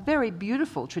a very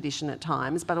beautiful tradition at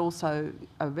times, but also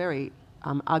a very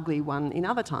ugly one in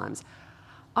other times.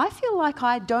 I feel like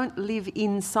I don't live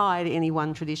inside any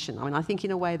one tradition. I mean, I think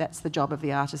in a way that's the job of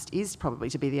the artist, is probably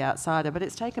to be the outsider, but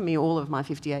it's taken me all of my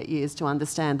 58 years to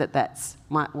understand that that's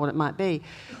what it might be.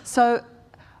 So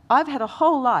I've had a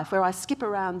whole life where I skip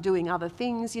around doing other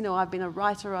things. I've been a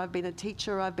writer, I've been a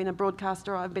teacher, I've been a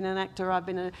broadcaster, I've been an actor, I've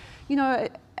been a,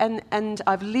 and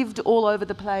I've lived all over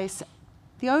the place.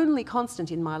 The only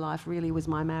constant in my life really was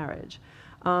my marriage.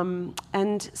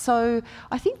 And so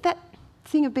I think that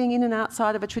thing of being in and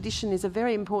outside of a tradition is a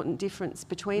very important difference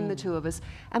between the two of us.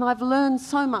 And I've learned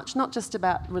so much, not just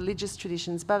about religious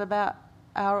traditions, but about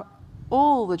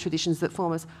all the traditions that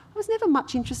form us. I was never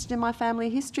much interested in my family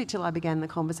history till I began the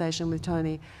conversation with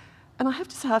Tony. And I have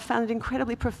to say I found it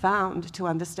incredibly profound to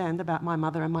understand about my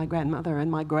mother and my grandmother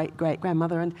and my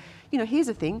great-great-grandmother. And, here's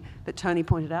a thing that Tony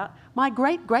pointed out. My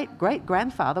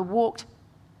great-great-great-grandfather walked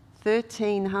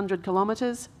 1,300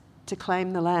 kilometres to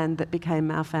claim the land that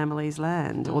became our family's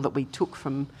land, or that we took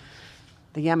from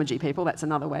the Yamaji people. That's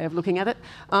another way of looking at it.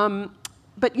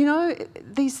 But,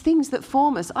 these things that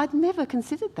form us, I'd never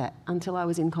considered that until I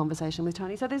was in conversation with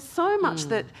Tony. So there's so much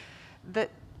that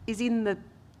is in the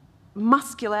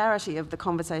muscularity of the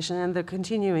conversation and the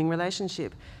continuing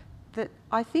relationship that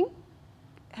I think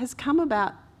has come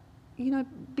about,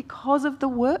 because of the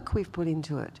work we've put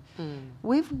into it.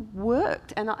 We've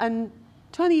worked, and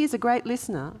Tony is a great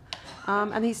listener,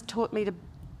 and he's taught me to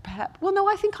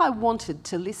I think I wanted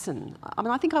to listen. I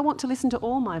mean, I think I want to listen to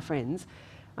all my friends.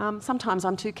 Sometimes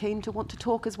I'm too keen to want to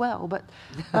talk as well, but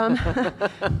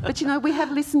we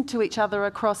have listened to each other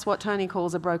across what Tony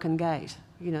calls a broken gate,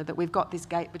 that we've got this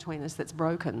gate between us that's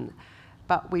broken.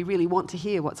 but we really want to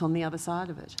hear what's on the other side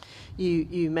of it.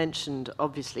 You mentioned,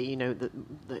 obviously, you know,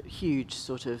 the huge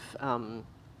sort of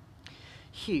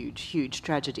huge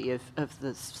tragedy of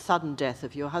the sudden death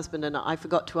of your husband. And I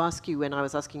forgot to ask you when I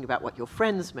was asking about what your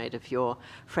friends made of your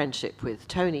friendship with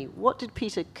Tony. What did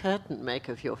Peter Curtin make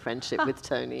of your friendship with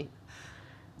Tony?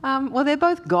 Well, they're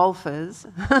both golfers,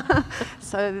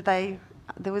 so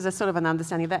there was a sort of an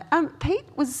understanding of that. Pete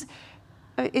was...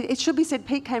 It should be said,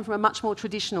 Pete came from a much more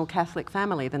traditional Catholic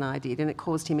family than I did, and it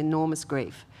caused him enormous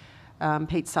grief.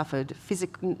 Pete suffered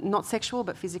not sexual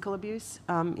but physical abuse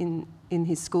in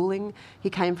his schooling. He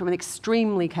came from an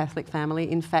extremely Catholic family.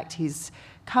 In fact, his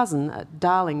cousin, a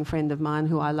darling friend of mine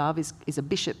who I love, is a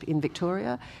bishop in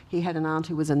Victoria. He had an aunt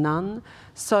who was a nun.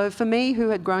 So for me, who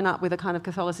had grown up with a kind of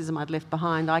Catholicism I'd left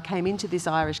behind, I came into this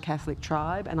Irish Catholic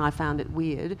tribe and I found it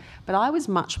weird. But I was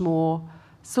much more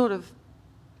sort of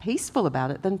peaceful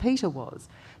about it than Peter was.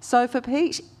 So for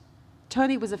Pete,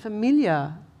 Tony was a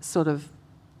familiar sort of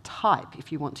type,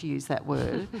 if you want to use that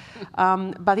word,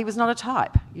 but he was not a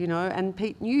type, you know, and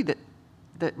Pete knew that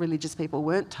religious people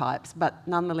weren't types, but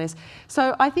nonetheless.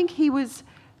 So I think he was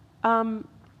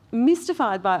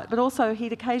mystified by it, but also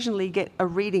he'd occasionally get a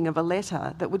reading of a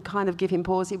letter that would kind of give him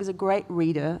pause. He was a great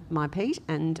reader, my Pete,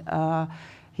 and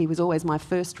he was always my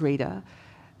first reader.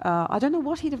 I don't know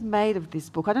what he'd have made of this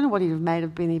book. I don't know what he'd have made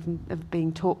of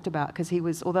being talked about, because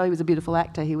although he was a beautiful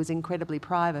actor, he was incredibly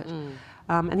private.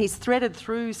 And he's threaded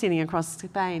through Sitting Across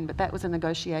Spain, but that was a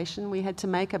negotiation we had to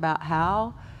make about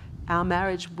how our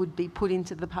marriage would be put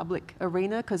into the public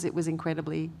arena, because it was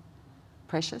incredibly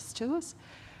precious to us.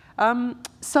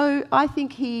 So I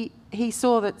think he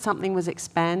saw that something was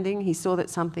expanding. He saw that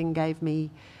something gave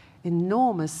me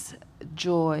enormous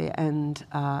joy and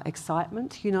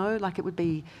excitement, you know, like it would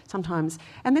be sometimes.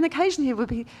 And then occasionally it would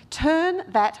be, turn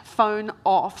that phone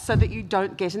off so that you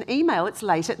don't get an email. It's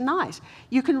late at night.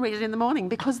 You can read it in the morning,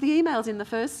 because the emails in the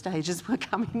first stages were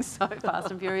coming so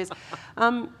fast and furious.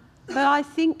 But I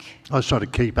think... I was trying to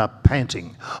keep up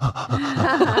panting.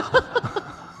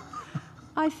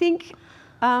 I think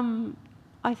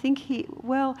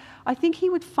he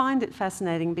would find it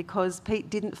fascinating, because Pete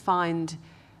didn't find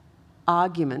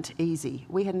argument easy.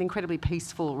 We had an incredibly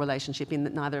peaceful relationship in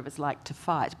that neither of us liked to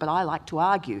fight, but I liked to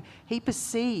argue. He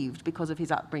perceived, because of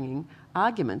his upbringing,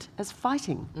 argument as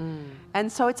fighting. And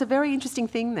so it's a very interesting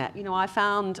thing that, you know, I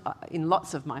found in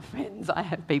lots of my friends, I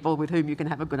have people with whom you can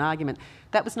have a good argument.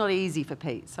 That was not easy for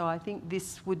Pete. So I think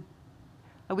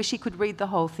I wish he could read the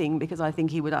whole thing, because I think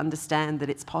he would understand that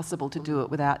it's possible to do it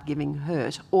without giving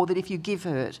hurt, or that if you give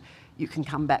hurt, you can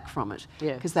come back from it.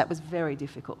 Because that was very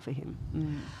difficult for him.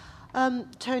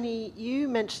 Tony, you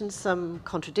mentioned some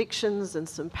contradictions and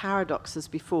some paradoxes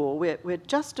before. We're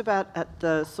just about at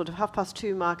the sort of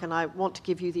 2:30 mark, and I want to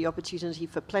give you the opportunity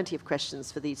for plenty of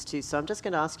questions for these two. So I'm just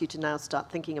going to ask you to now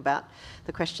start thinking about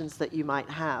the questions that you might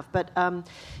have. But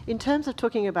in terms of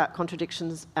talking about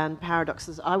contradictions and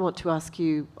paradoxes, I want to ask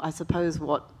you, I suppose,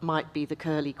 what might be the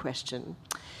curly question.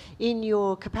 In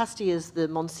your capacity as the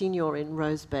Monsignor in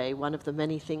Rose Bay, one of the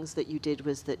many things that you did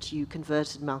was that you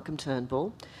converted Malcolm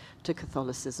Turnbull to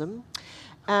Catholicism,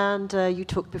 and you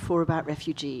talked before about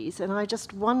refugees, and I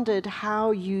just wondered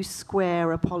how you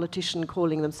square a politician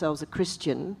calling themselves a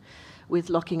Christian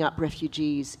with locking up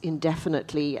refugees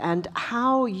indefinitely, and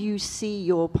how you see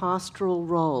your pastoral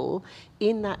role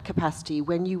in that capacity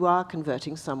when you are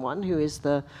converting someone who is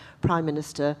the Prime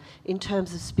Minister in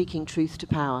terms of speaking truth to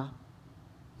power.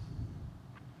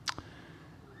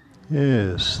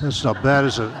 Yes, that's not bad,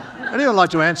 is it? Anyone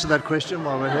like to answer that question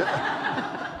while we're here?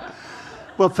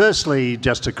 Well, firstly,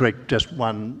 just to correct just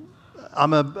one,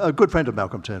 I'm a good friend of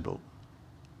Malcolm Turnbull.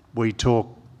 We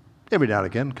talk every now and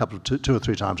again, two or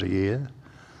three times a year.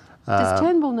 Does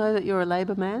Turnbull know that you're a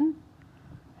Labor man?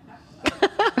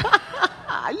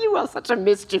 You are such a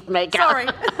mischief maker. Sorry.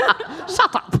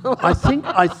 Shut up.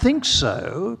 I think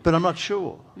so, but I'm not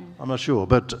sure. I'm not sure.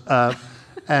 But a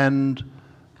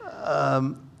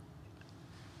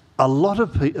lot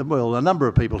of people, well, a number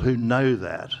of people who know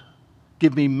that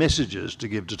give me messages to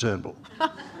give to Turnbull.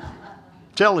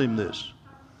 Tell him this.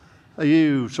 Are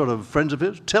you sort of friends of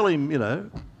his? Tell him, you know,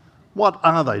 what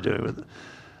are they doing with it?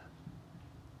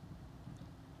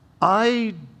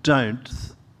 I don't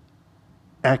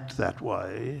act that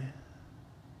way.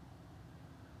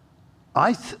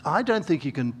 I don't think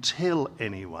you can tell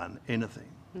anyone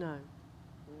anything. No.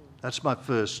 That's my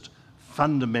first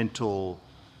fundamental...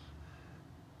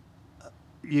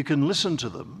 You can listen to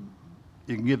them.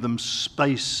 You can give them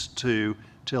space to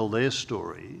tell their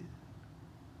story.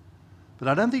 But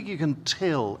I don't think you can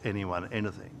tell anyone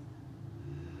anything.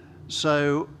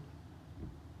 So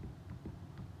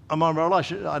my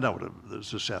relation, I don't want to,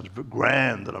 this sounds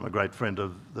grand that I'm a great friend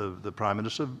of the Prime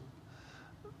Minister.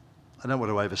 I don't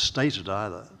want to overstate it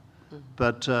either.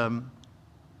 But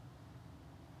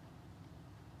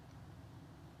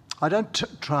I don't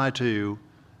try to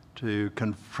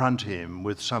confront him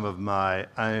with some of my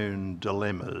own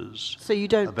dilemmas. So you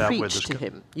don't about preach to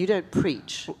him? You don't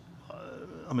preach?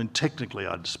 I mean, technically,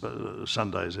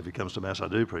 Sundays, if he comes to Mass, I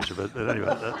do preach, but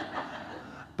anyway.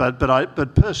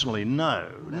 But personally, no.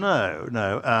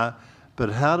 But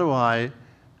how do I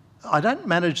don't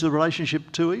manage the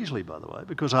relationship too easily, by the way,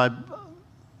 because I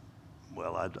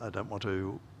don't want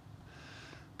to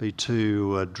be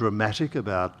too dramatic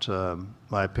about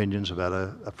my opinions about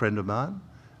a friend of mine,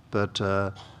 but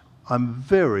I'm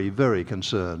very, very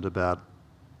concerned about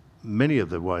many of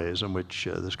the ways in which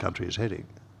this country is heading.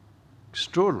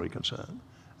 Extraordinarily concerned,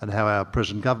 and how our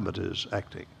present government is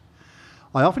acting.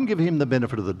 I often give him the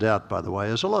benefit of the doubt, by the way,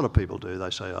 as a lot of people do. They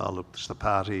say, oh, look, it's the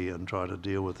party, and try to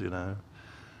deal with,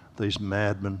 these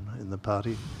madmen in the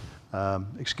party.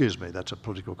 Excuse me, that's a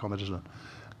political comment, isn't it?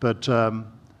 But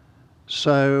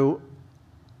so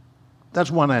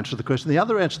that's one answer to the question. The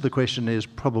other answer to the question is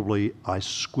probably I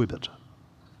squib it.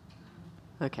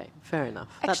 Okay, fair enough.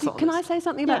 Actually, can I say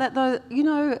something about that, though?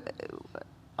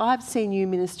 I've seen you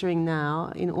ministering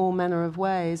now in all manner of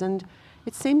ways, and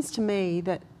it seems to me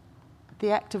that the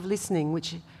act of listening,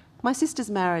 which my sister's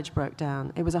marriage broke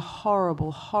down. It was a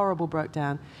horrible, horrible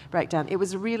breakdown. It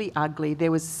was really ugly.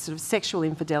 There was sort of sexual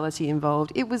infidelity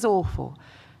involved. It was awful.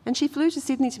 And she flew to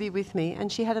Sydney to be with me,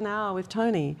 and she had an hour with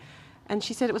Tony. And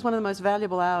she said it was one of the most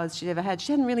valuable hours she'd ever had.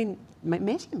 She hadn't really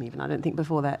met him even, I don't think,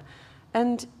 before that.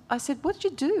 And I said, what did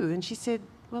you do? And she said,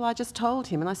 well, I just told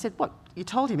him. And I said, what, you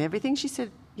told him everything? She said,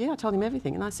 yeah, I told him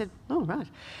everything. And I said, oh, right.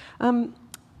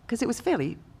 Because it was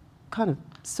fairly kind of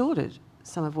sordid,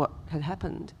 some of what had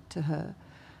happened to her.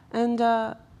 And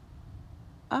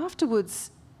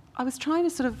afterwards, I was trying to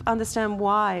sort of understand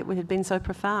why it had been so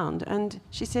profound. And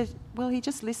she said, well, he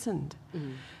just listened.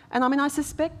 Mm. And I mean, I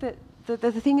suspect that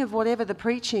the thing of whatever the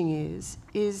preaching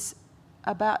is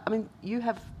about, I mean,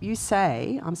 you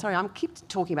say, I'm sorry, I keep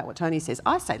talking about what Tony says.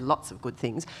 I say lots of good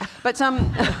things, but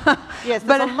yes,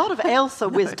 there's a lot of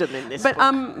Ailsa wisdom in this book.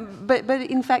 But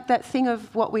in fact, that thing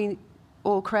of what we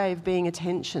all crave being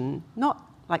attention, not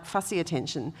like fussy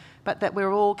attention, but that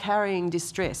we're all carrying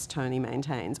distress, Tony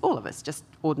maintains, all of us, just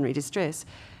ordinary distress,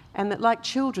 and that like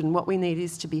children, what we need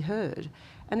is to be heard.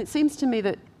 And it seems to me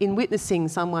that in witnessing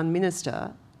someone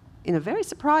minister in a very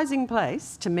surprising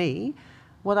place to me,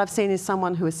 what I've seen is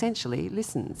someone who essentially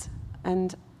listens.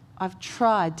 And I've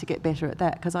tried to get better at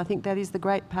that because I think that is the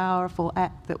great, powerful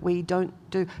act that we don't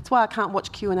do. It's why I can't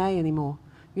watch Q&A anymore.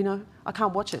 I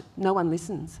can't watch it. No one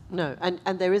listens. No,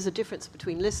 and there is a difference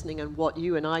between listening and what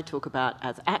you and I talk about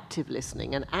as active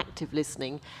listening. And active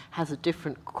listening has a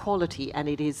different quality, and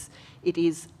it is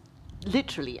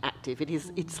literally active.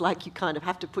 It's like you kind of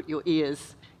have to put your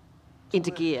ears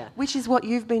into gear. Which is what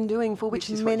you've been doing, for which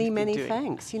many, many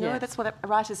thanks. Yes. That's what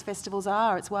writers' festivals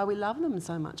are. It's why we love them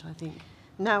so much, I think.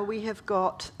 Now we have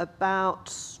got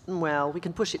about, we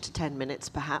can push it to 10 minutes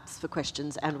perhaps for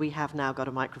questions, and we have now got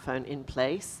a microphone in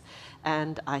place.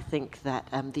 And I think that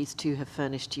these two have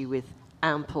furnished you with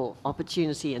ample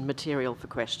opportunity and material for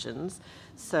questions.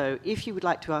 So if you would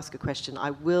like to ask a question,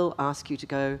 I will ask you to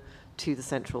go to the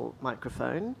central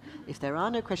microphone. If there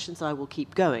are no questions, I will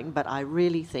keep going, but I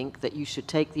really think that you should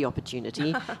take the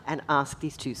opportunity and ask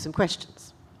these two some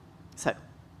questions. So,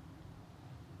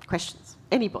 questions?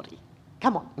 Anybody?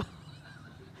 Come on.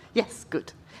 Yes,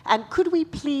 good. And could we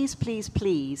please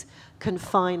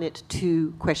confine it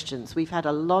to questions? We've had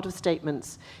a lot of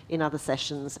statements in other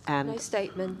sessions and... No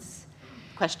statements.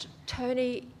 Question.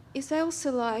 Tony, is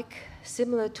Ailsa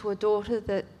similar to a daughter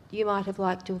that you might have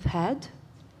liked to have had?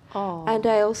 Oh. And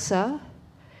Ailsa,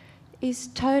 is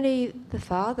Tony the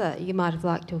father you might have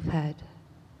liked to have had?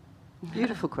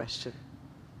 Beautiful question.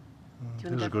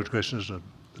 This is a good question, isn't it?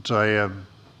 It's a...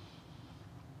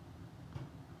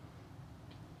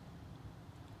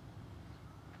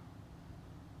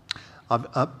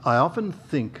 I often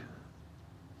think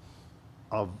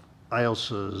of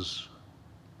Ailsa's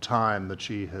time that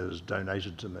she has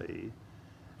donated to me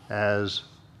as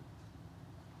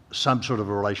some sort of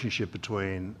a relationship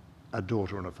between a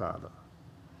daughter and a father.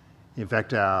 In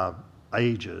fact, our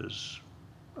ages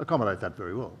accommodate that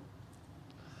very well.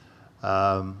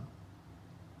 I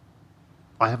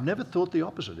have never thought the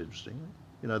opposite, interestingly.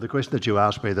 The question that you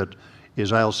asked me, that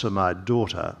is Ailsa my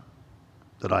daughter,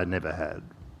 that I never had.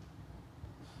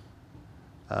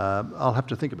 I'll have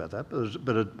to think about that,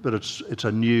 but it's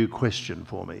a new question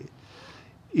for me.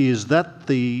 Is that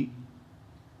the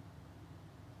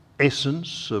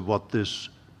essence of what this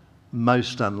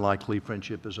most unlikely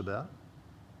friendship is about?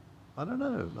 I don't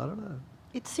know.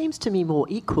 It seems to me more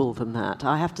equal than that.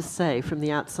 I have to say, from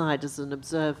the outside as an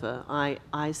observer,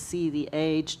 I see the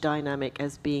age dynamic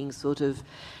as being sort of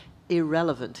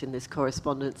irrelevant in this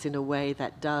correspondence in a way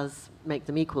that does make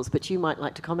them equals. But you might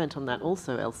like to comment on that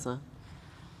also, Elsa.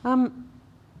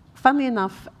 Funnily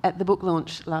enough, at the book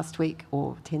launch last week,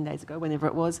 or 10 days ago, whenever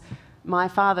it was, my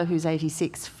father, who's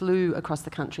 86, flew across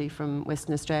the country from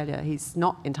Western Australia. He's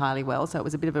not entirely well, so it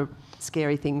was a bit of a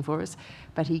scary thing for us.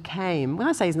 But he came. When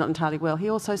I say he's not entirely well, he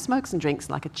also smokes and drinks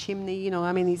like a chimney, you know.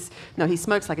 I mean, he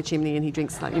smokes like a chimney and he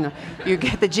drinks like, you know, you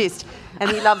get the gist. And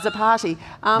he loves a party.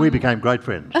 We became great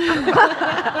friends.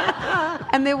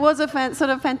 And there was a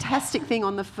sort of fantastic thing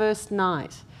on the first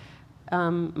night.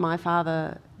 My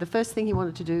father, the first thing he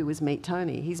wanted to do was meet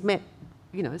Tony. He's met,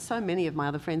 you know, so many of my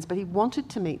other friends, but he wanted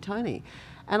to meet Tony.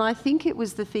 And I think it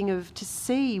was the thing of to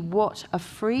see what a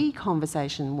free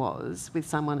conversation was with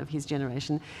someone of his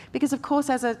generation. Because, of course,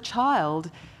 as a child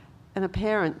and a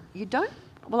parent, you don't...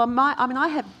 Well, I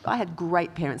had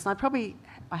great parents, and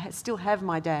I still have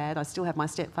my dad, I still have my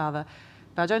stepfather,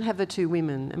 but I don't have the two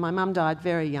women. And my mum died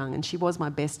very young, and she was my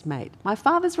best mate. My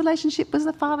father's relationship was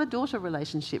a father-daughter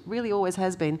relationship, really always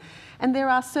has been. And there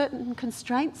are certain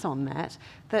constraints on that,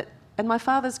 and my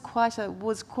father's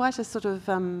was quite a sort of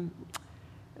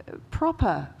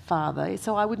proper father,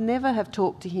 so I would never have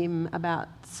talked to him about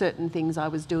certain things I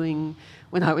was doing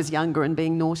when I was younger and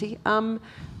being naughty. And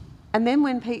then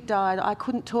when Pete died, I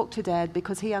couldn't talk to Dad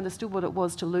because he understood what it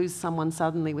was to lose someone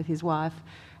suddenly with his wife.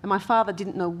 And my father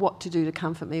didn't know what to do to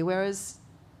comfort me, whereas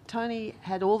Tony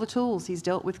had all the tools. He's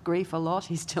dealt with grief a lot.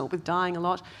 He's dealt with dying a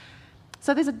lot.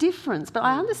 So there's a difference. But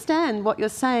I understand what you're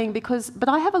saying but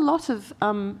I have a lot of...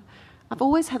 I've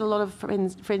always had a lot of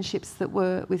friendships that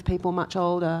were with people much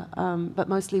older, but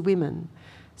mostly women,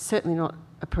 certainly not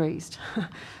a priest.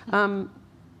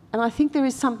 And I think there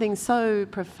is something so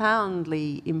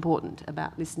profoundly important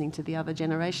about listening to the other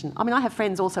generation. I mean, I have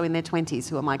friends also in their 20s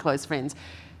who are my close friends,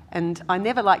 and I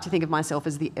never like to think of myself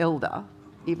as the elder,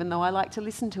 even though I like to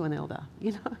listen to an elder.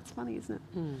 You know, it's funny, isn't it?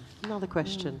 Another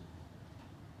question.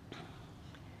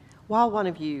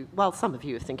 While some of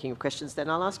you are thinking of questions, then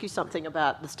I'll ask you something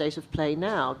about the state of play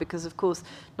now, because, of course,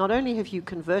 not only have you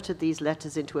converted these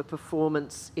letters into a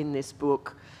performance in this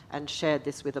book and shared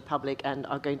this with the public and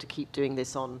are going to keep doing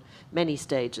this on many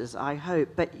stages, I hope,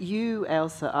 but you,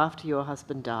 Elsa, after your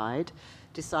husband died,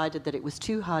 decided that it was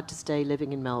too hard to stay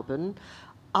living in Melbourne,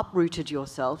 uprooted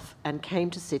yourself and came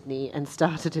to Sydney and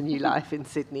started a new life in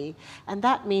Sydney. And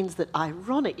that means that,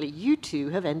 ironically, you two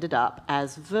have ended up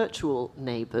as virtual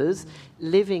neighbours,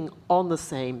 living on the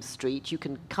same street. You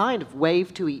can kind of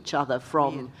wave to each other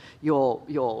from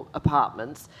your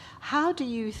apartments. How do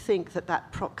you think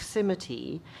that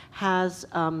proximity has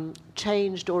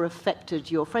changed or affected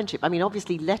your friendship? I mean,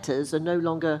 obviously letters are no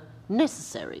longer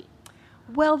necessary.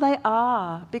 Well, they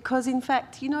are, because, in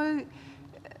fact, you know...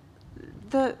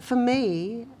 For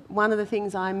me, one of the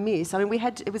things I miss, I mean,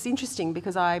 it was interesting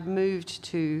because I moved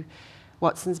to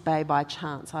Watsons Bay by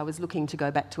chance. I was looking to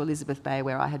go back to Elizabeth Bay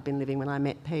where I had been living when I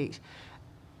met Pete.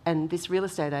 And this real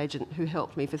estate agent who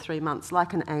helped me for 3 months,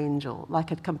 like an angel,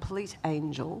 like a complete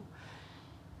angel,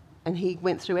 and he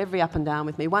went through every up and down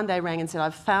with me. One day rang and said,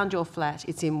 "I've found your flat,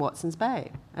 it's in Watsons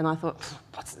Bay." And I thought,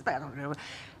 Watsons Bay, I don't know.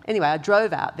 Anyway, I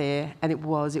drove out there and it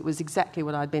was exactly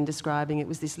what I'd been describing. It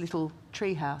was this little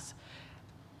tree house.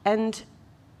 And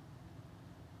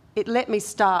it let me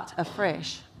start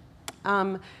afresh.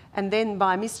 And then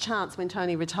by mischance, when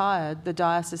Tony retired, the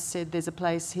diocese said, "There's a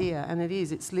place here," and it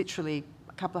is. It's literally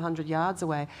a couple of 100 yards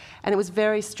away. And it was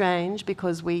very strange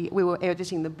because we were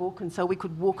editing the book, and so we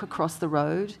could walk across the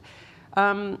road.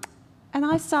 And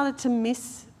I started to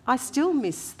I still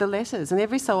miss the letters, and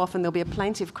every so often there'll be a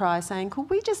plaintive cry saying, "Could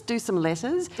we just do some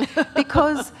letters?"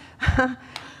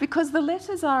 Because the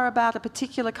letters are about a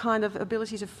particular kind of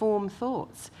ability to form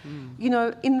thoughts. You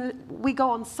know, we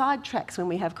go on sidetracks when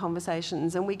we have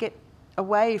conversations and we get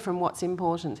away from what's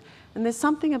important. And there's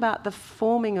something about the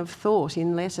forming of thought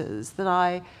in letters that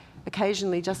I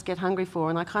occasionally just get hungry for,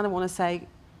 and I kind of want to say,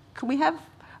 can we have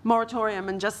moratorium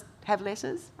and just have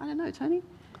letters? I don't know, Tony?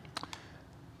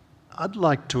 I'd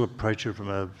like to approach it from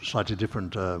a slightly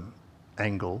different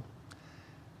angle.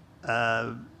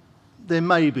 There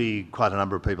may be quite a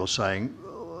number of people saying,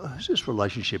 "Is this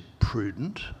relationship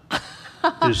prudent?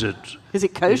 Is it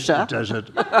kosher? Is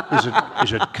it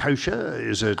kosher?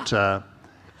 Is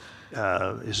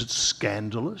it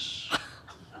scandalous?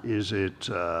 Is it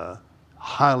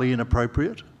highly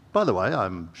inappropriate?" By the way,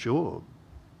 I'm sure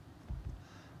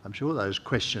those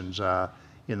questions are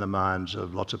in the minds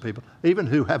of lots of people, even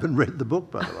who haven't read the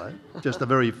book, by the way. Just the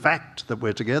very fact that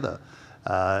we're together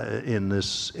in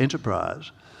this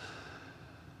enterprise.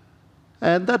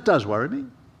 And that does worry me.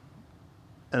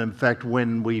 And in fact,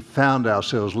 when we found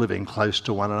ourselves living close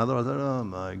to one another, I thought, oh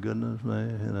my goodness me,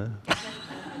 you know.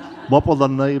 What will the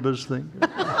neighbours think?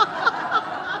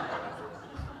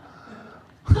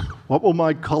 What will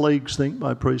my colleagues think,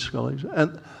 my priest colleagues?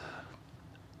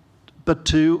 But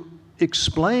to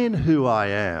explain who I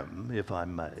am, if I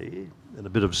may, in a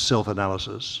bit of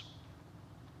self-analysis,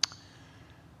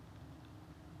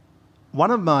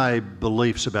 one of my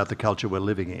beliefs about the culture we're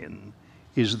living in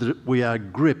is that we are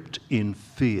gripped in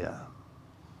fear.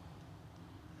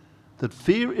 That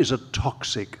fear is a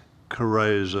toxic,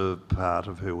 corrosive part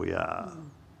of who we are.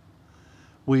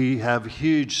 We have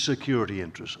huge security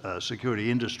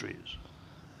industries.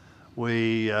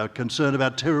 We are concerned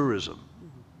about terrorism.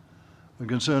 We're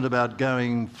concerned about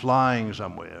flying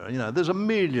somewhere. You know, there's a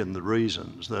million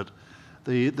reasons that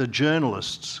the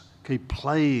journalists keep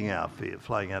playing out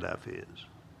our fears.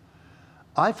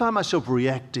 I find myself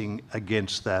reacting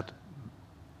against that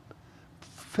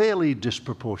fairly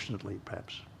disproportionately,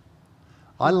 perhaps.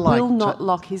 He will not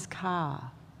lock his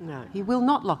car. No. He will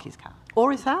not lock his car.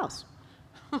 Or his house.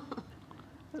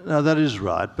 No, that is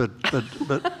right, but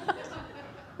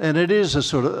and it is a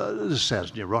sort of, this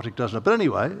sounds neurotic, doesn't it? But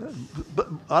anyway, but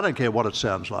I don't care what it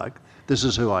sounds like. This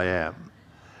is who I am.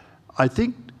 I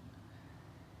think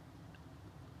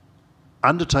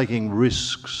undertaking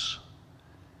risks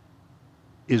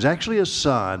is actually a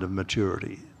sign of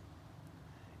maturity,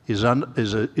 is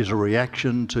a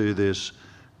reaction to this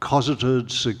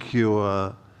cosseted,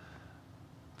 secure,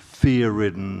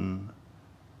 fear-ridden,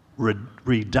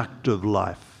 reductive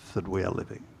life that we are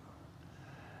living.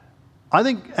 I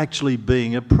think actually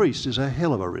being a priest is a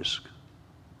hell of a risk,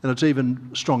 and it's even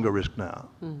stronger risk now.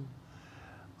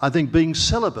 I think being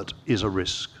celibate is a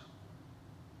risk.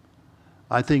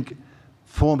 I think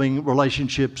forming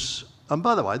relationships, and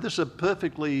by the way, this is a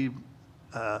perfectly,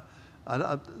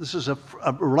 this is a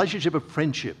relationship of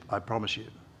friendship, I promise you.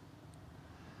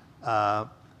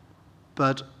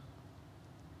 But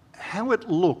how it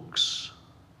looks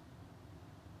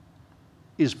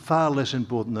is far less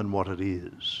important than what it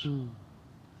is.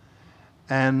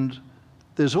 And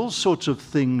there's all sorts of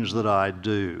things that I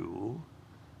do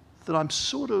that I'm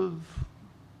sort of...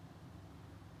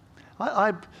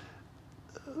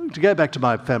 to go back to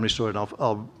my family story, and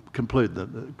I'll conclude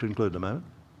in a moment.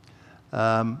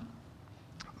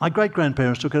 My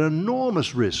great-grandparents took an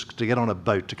enormous risk to get on a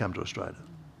boat to come to Australia.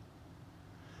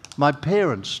 My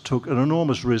parents took an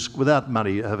enormous risk without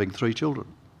money, having 3 children.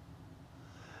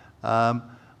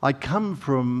 I come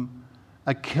from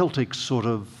a Celtic sort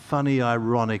of funny,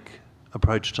 ironic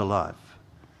approach to life,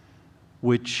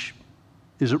 which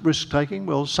is it risk-taking?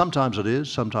 Well, sometimes it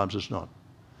is, sometimes it's not.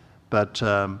 But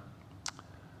I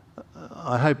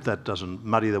hope that doesn't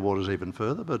muddy the waters even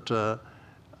further, but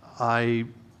I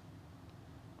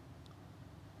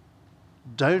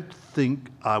don't think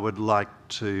I would like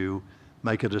to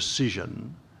make a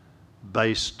decision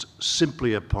based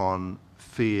simply upon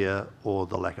fear or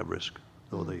the lack of risk,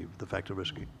 or the fact of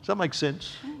risking. Does that make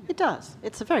sense? It does.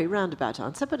 It's a very roundabout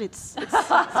answer, but it's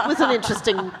with an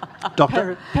interesting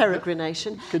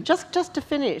peregrination. Just to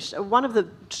finish, one of the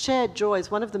shared joys,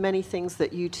 one of the many things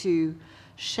that you two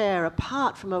share,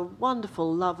 apart from a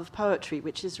wonderful love of poetry,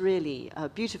 which is really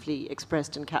beautifully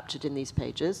expressed and captured in these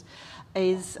pages,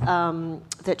 is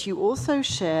that you also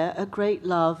share a great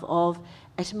love of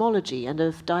etymology and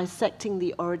of dissecting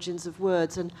the origins of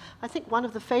words. And I think one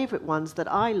of the favourite ones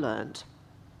that I learned,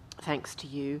 thanks to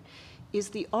you, is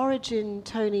the origin,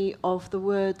 Tony, of the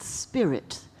word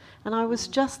spirit. And I was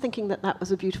just thinking that that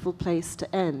was a beautiful place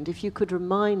to end, if you could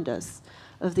remind us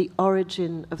of the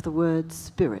origin of the word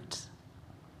spirit.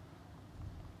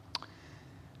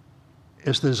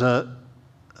 Yes, there's a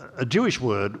Jewish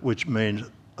word which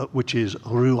is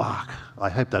ruach. I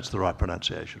hope that's the right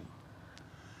pronunciation.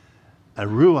 And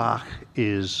ruach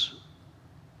is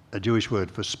a Jewish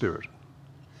word for spirit.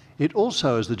 It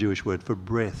also is the Jewish word for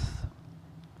breath.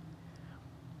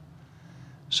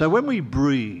 So when we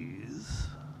breathe,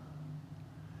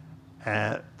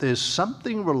 there's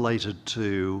something related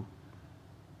to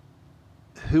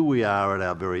who we are at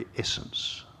our very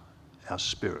essence, our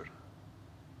spirit.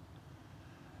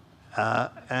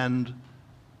 And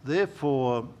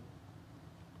therefore,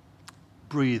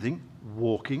 breathing,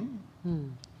 walking,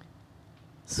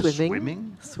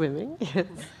 Swimming, yes.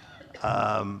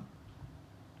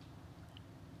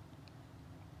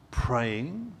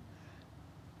 Praying.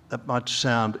 That might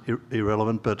sound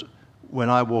irrelevant, but when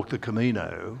I walk the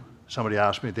Camino, somebody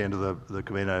asked me at the end of the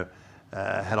Camino,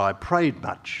 had I prayed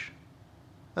much?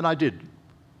 And I did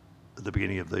at the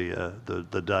beginning of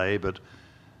the day, but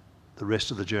the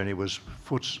rest of the journey was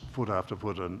foot after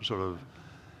foot and sort of.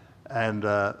 And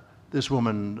this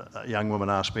woman, a young woman,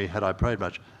 asked me, had I prayed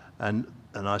much? And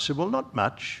I said, well, not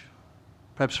much,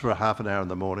 perhaps for a half an hour in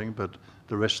the morning, but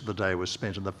the rest of the day was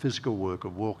spent in the physical work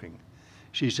of walking.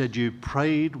 She said, you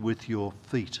prayed with your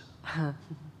feet.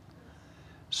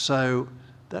 So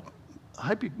that, I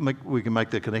hope we can make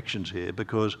the connections here,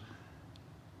 because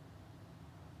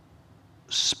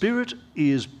spirit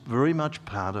is very much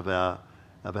part of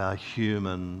our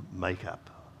human makeup.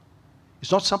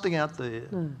 It's not something out there.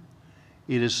 No.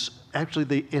 It is actually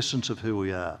the essence of who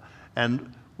we are.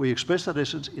 And we express that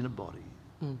essence in a body.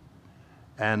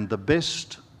 And the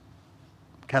best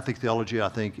Catholic theology, I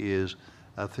think, is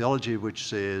a theology which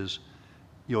says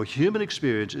your human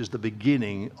experience is the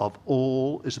beginning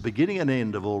and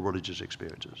end of all religious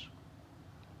experiences.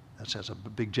 That sounds a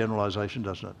big generalisation,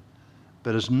 doesn't it?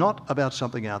 But it's not about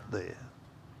something out there.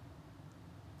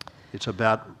 It's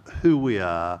about who we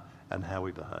are and how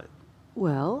we behave.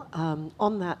 Well,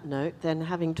 on that note, then,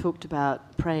 having talked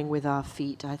about praying with our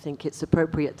feet, I think it's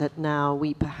appropriate that now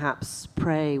we perhaps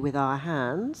pray with our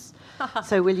hands.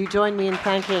 So will you join me in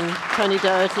thanking Tony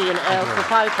Doherty and Ailsa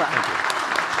Piper? Thank you.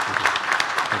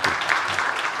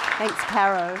 Thanks,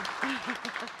 Caro.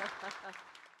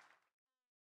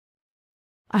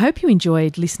 I hope you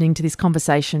enjoyed listening to this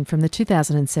conversation from the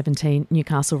 2017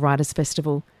 Newcastle Writers'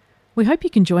 Festival. We hope you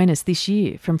can join us this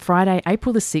year from Friday,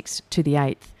 April the 6th to the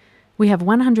 8th. We have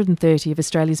 130 of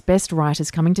Australia's best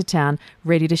writers coming to town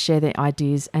ready to share their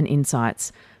ideas and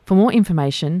insights. For more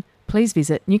information, please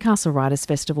visit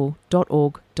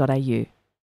newcastlewritersfestival.org.au.